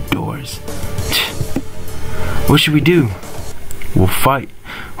front doors. What should we do? We'll fight.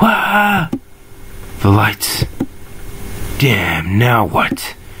 Wah! The lights. Damn, now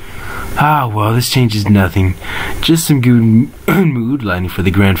what? Ah, well, this changes nothing. Just some good mood lighting for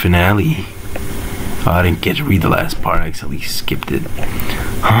the grand finale. Oh, I didn't get to read the last part, I accidentally skipped it.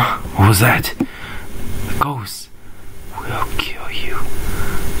 Huh? What was that? The ghost will kill you.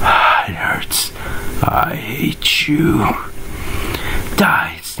 Ah, it hurts. I hate you.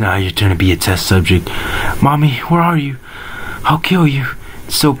 Die. It's now your turn to be a test subject. Mommy, where are you? I'll kill you.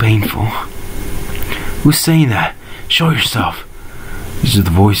 It's so painful. Who's saying that? Show yourself. These are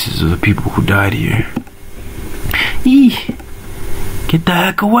the voices of the people who died here. Eee! Get the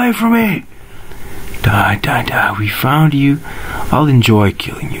heck away from me! Die, die, die. We found you. I'll enjoy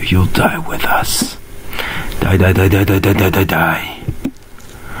killing you. You'll die with us. Die, die, die, die, die, die, die, die, die.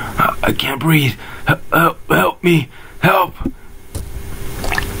 I can't breathe. Help me. Help.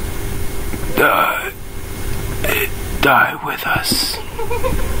 Die with us.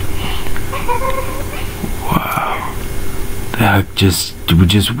 Wow. The heck we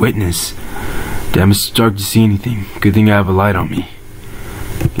just witnessed. Damn, it's dark to see anything. Good thing I have a light on me.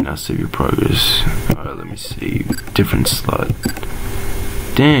 You now save your progress. Alright, let me see. Different slot.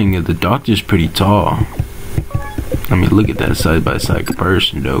 Dang, the doctor's pretty tall. I mean, look at that side by side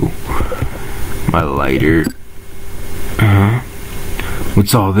comparison though. My lighter.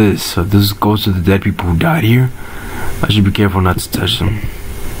 What's all this? Are those ghosts of the dead people who died here? I should be careful not to touch them.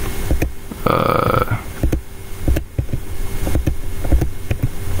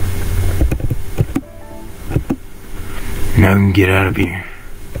 Now we can get out of here.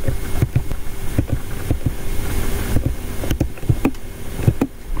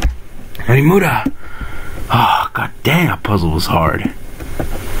 Harimura! Oh, god damn, that puzzle was hard.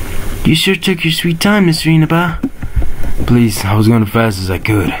 You sure took your sweet time, Mr. Inaba. Please, I was going as fast as I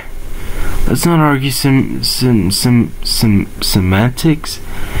could. Let's not argue semantics.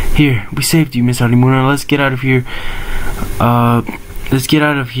 Here, we saved you, Miss Harimura. Let's get out of here. Let's get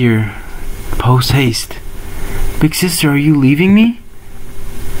out of here. Post haste. Big sister, are you leaving me?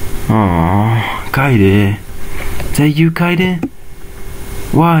 Aww, Kaide. Is that you, Kaide?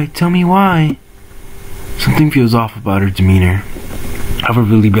 Why? Tell me why. Something feels off about her demeanor. I have a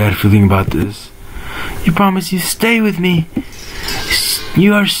really bad feeling about this. You promised you'd stay with me.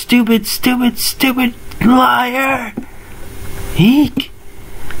 You are stupid, stupid, stupid liar. Eek.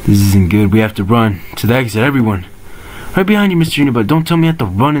 This isn't good. We have to run. To the exit, everyone. Right behind you, Mr. Inaba. Don't tell me I have to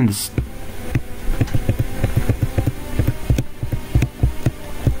run in this.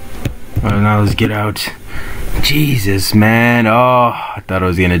 Alright, now let's get out. Jesus, man. Oh, I thought I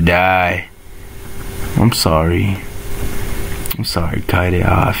was gonna die. I'm sorry. I'm sorry, Kaide.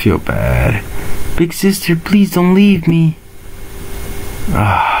 Oh, I feel bad. Big sister, please don't leave me.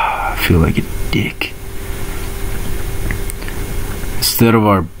 Ah, I feel like a dick. Instead of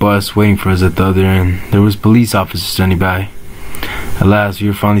our bus waiting for us at the other end, there was police officers standing by. At last, we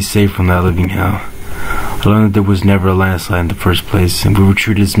were finally safe from that living hell. I learned that there was never a landslide in the first place, and we were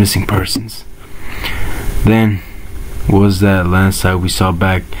treated as missing persons. Then, was that landslide we saw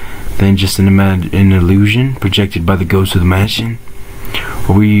back then just an illusion projected by the ghost of the mansion?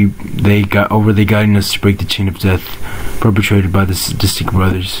 Or were they guiding us to break the chain of death perpetrated by the sadistic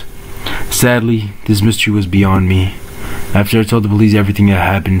brothers? Sadly, this mystery was beyond me. After I told the police everything that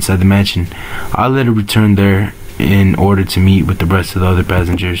happened inside the mansion, I later returned there in order to meet with the rest of the other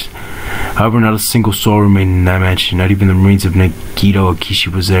passengers. However, not a single soul remained in that mansion. Not even the remains of Nagito Akishi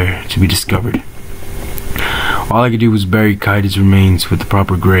was there to be discovered. All I could do was bury Kaide's remains with the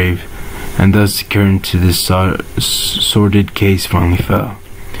proper grave, and thus the curtain to this sordid case finally fell.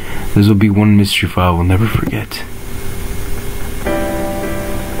 This will be one mystery file we'll never forget.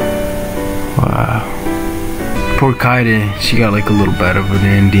 Wow. Poor Kaide, she got like a little bit of an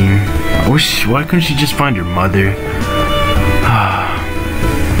ending. Why couldn't she just find her mother?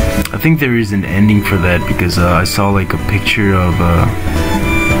 I think there is an ending for that because I saw like a picture of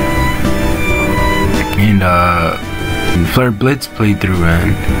And Flare Blitz playthrough,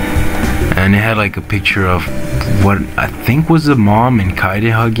 man. And it had like a picture of what I think was a mom and Kaide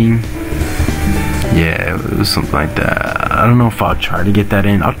hugging. Yeah, it was something like that. I don't know if I'll try to get that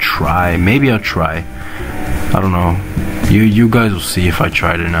in. I'll try. Maybe I'll try. I don't know. You guys will see if I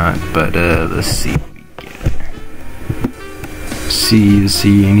tried or not. But let's see.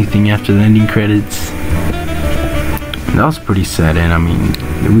 See anything after the ending credits. That was pretty sad, and I mean,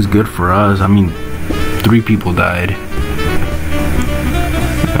 it was good for us. I mean, 3 people died,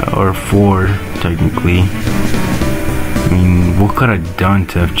 or 4 technically. I mean, what could I have done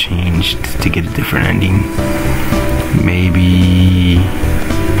to have changed to get a different ending? Maybe,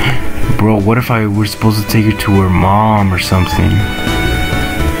 bro, what if I were supposed to take her to her mom or something?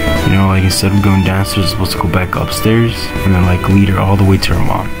 You know, like instead of going downstairs, supposed to go back upstairs and then like lead her all the way to her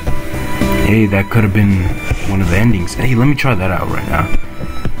mom. Hey, that could have been one of the endings. Hey, let me try that out right now.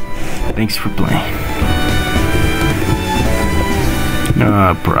 Thanks for playing.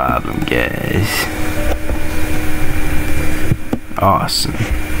 No problem, guys. Awesome.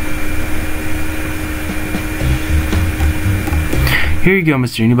 Here you go,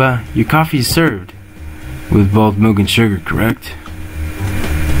 Mr. Inaba. Your coffee is served. With both milk and sugar, correct?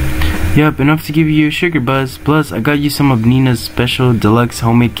 Yep, enough to give you a sugar buzz. Plus, I got you some of Nina's special deluxe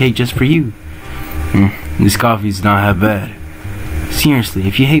homemade cake just for you. This coffee's not half bad. Seriously,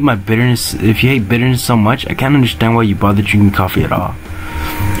 if you hate bitterness so much, I can't understand why you bother drinking coffee at all.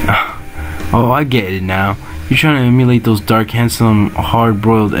 Oh, I get it now. You're trying to emulate those dark, handsome,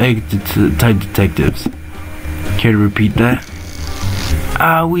 hard-boiled egg type detectives. Care to repeat that?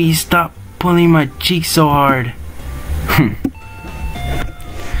 Ah, we stop pulling my cheeks so hard.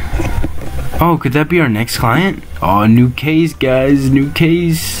 Oh, could that be our next client? Oh, new case, guys, new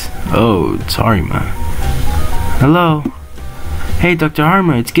case. Oh, sorry, man. Hello. Hey, Dr.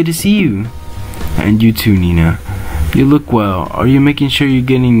 Harmer, it's good to see you. And you too, Nina. You look well. Are you making sure you're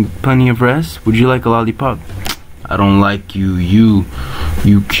getting plenty of rest? Would you like a lollipop? I don't like you. You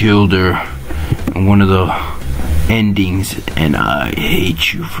killed her in one of the endings, and I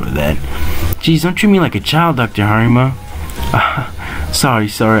hate you for that. Jeez, don't treat me like a child, Dr. Harima. Sorry.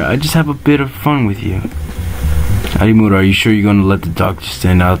 I just have a bit of fun with you. Arimura, are you sure you're gonna let the doctor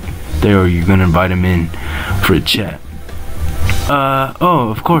stand out there, or you're gonna invite him in for a chat? Oh,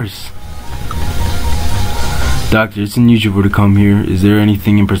 of course. Doctor, it's unusual to come here. Is there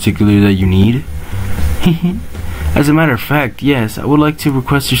anything in particular that you need? As a matter of fact, yes, I would like to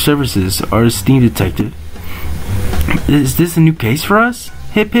request your services, our esteemed detective. Is this a new case for us?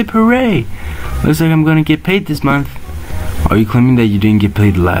 Hip hip hooray! Looks like I'm gonna get paid this month. Are you claiming that you didn't get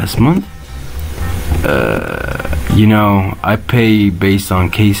paid last month? You know, I pay based on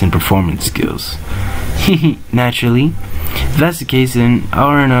case and performance skills. Naturally. If that's the case, then I'll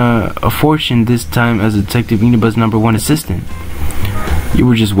earn a fortune this time as Detective Inaba's #1 assistant. You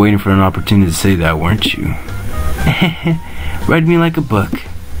were just waiting for an opportunity to say that, weren't you? Read me like a book.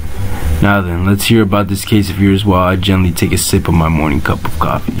 Now then, let's hear about this case of yours while I gently take a sip of my morning cup of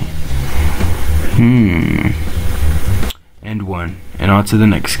coffee. End 1, and on to the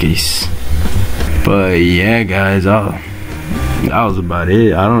next case. But yeah, guys, that was about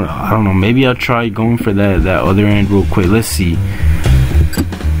it. I don't know. Maybe I'll try going for that other end real quick. Let's see.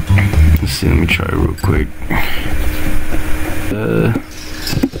 Let me try it real quick.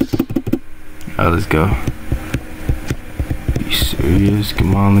 Let's go. Are you serious?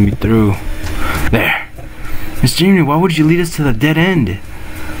 Come on, let me through. There. Mr. Junior, why would you lead us to the dead end?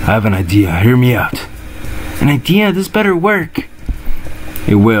 I have an idea. Hear me out. An idea? This better work.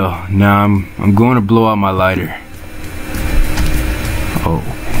 It will. Now I'm going to blow out my lighter. Oh.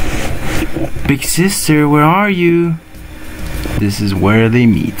 Big sister, where are you? This is where they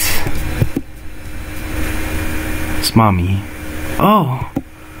meet. It's Mommy. Oh.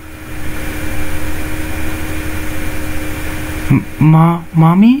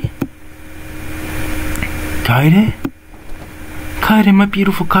 Mommy? Kaide? Kaide, my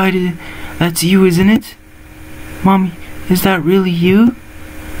beautiful Kaide. That's you, isn't it? Mommy, is that really you?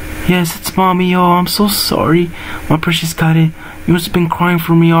 Yes, it's Mommy. Oh, I'm so sorry. My precious Kaide, you must have been crying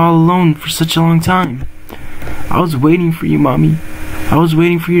for me all alone for such a long time. I was waiting for you, Mommy. I was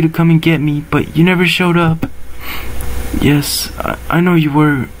waiting for you to come and get me, but you never showed up. Yes, I know you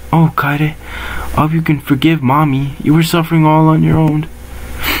were. Oh, Kaide, I hope you can forgive Mommy. You were suffering all on your own.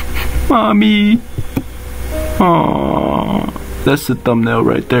 Mommy. Aww. That's the thumbnail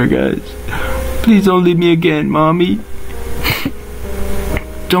right there, guys. Please don't leave me again, Mommy.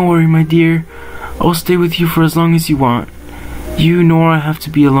 Don't worry, my dear. I will stay with you for as long as you want. You nor I have to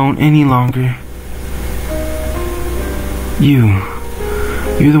be alone any longer. You're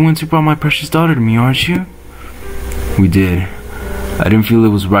the ones who brought my precious daughter to me, aren't you? We did. I didn't feel it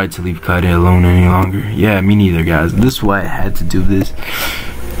was right to leave Kaide alone any longer. Yeah, me neither, guys. This is why I had to do this.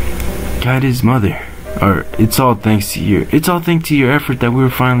 Kaide's mother. Or it's all thanks to your effort that we were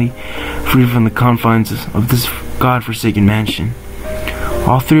finally free from the confines of this godforsaken mansion.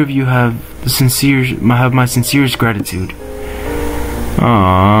 All three of you have my sincerest gratitude.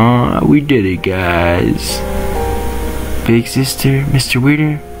 Aww, we did it, guys. Big sister, Mr.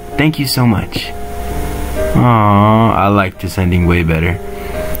 Weirder, thank you so much. Aww, I like this ending way better.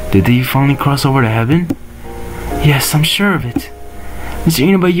 Did they finally cross over to heaven? Yes, I'm sure of it. Mr.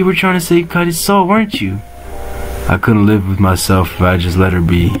 Inaba, you were trying to save Kaide's soul, weren't you? I couldn't live with myself if I just let her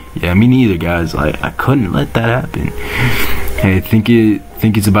be. Yeah, me neither, guys. I couldn't let that happen. Hey, think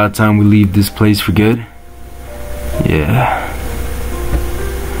it's about time we leave this place for good? Yeah.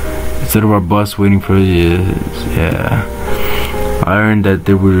 Instead of our bus waiting for yeah. I heard that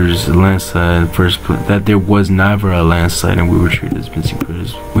there was a landslide first, that there was never a landslide and we were treated as missing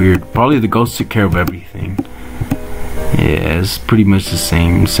persons. Weird. Probably the ghost took care of everything. Yeah, it's pretty much the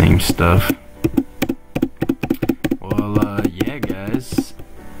same stuff. Well, yeah, guys.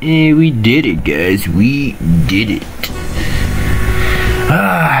 Yeah, we did it, guys. We did it.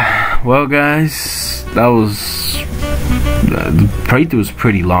 Well, guys, that was the playthrough was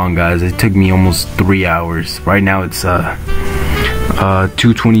pretty long, guys. It took me almost 3 hours. Right now it's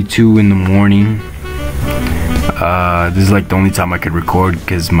 2:22 in the morning. This is like the only time I could record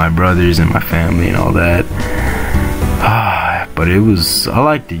because my brothers and my family and all that. But it was, I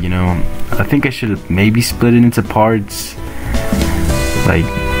liked it, you know. I think I should have maybe split it into parts, like,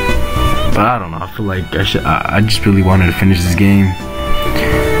 but I don't know. I feel like I just really wanted to finish this game.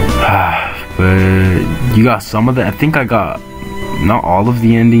 But you got some of the, I think I got not all of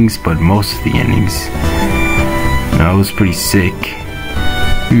the endings, but most of the endings. No, it was pretty sick.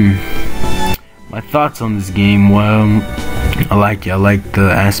 My thoughts on this game, well, I like it. I like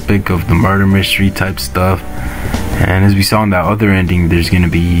the aspect of the murder mystery type stuff. And as we saw in that other ending, there's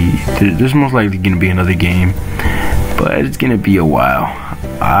most likely gonna be another game, but it's gonna be a while.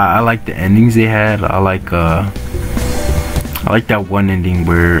 I like the endings they had. I like that one ending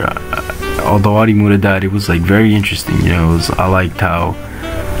where, although Arimura died, it was like very interesting. You know, I liked how,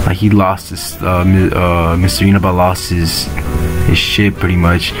 like, he lost his Mr. Inaba lost his shit pretty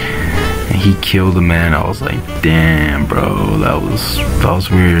much, and he killed a man. I was like, damn, bro, that was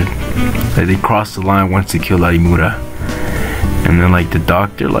weird. Like, they crossed the line once to kill Arimura, and then like the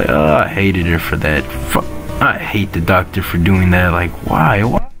doctor, like, I hated her for that. I hate the doctor for doing that. Like, why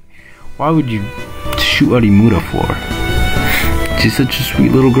would you shoot Arimura for? She's such a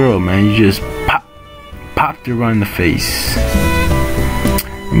sweet little girl, man. You just popped her right in the face.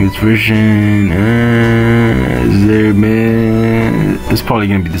 In this version, is there, man? It's probably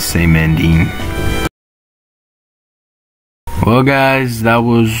gonna be the same ending. Well, guys, it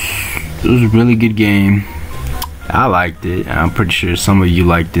was a really good game. I liked it. I'm pretty sure some of you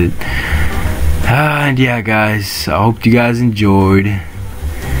liked it. And yeah, guys, I hope you guys enjoyed.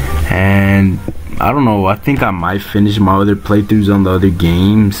 And I don't know, I think I might finish my other playthroughs on the other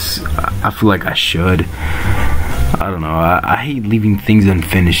games. I feel like I should. I don't know, I hate leaving things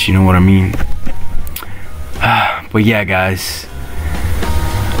unfinished, you know what I mean? But yeah, guys,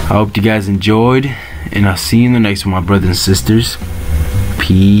 I hope you guys enjoyed, and I'll see you in the next one, my brothers and sisters.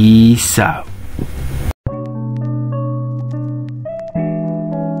 Peace out.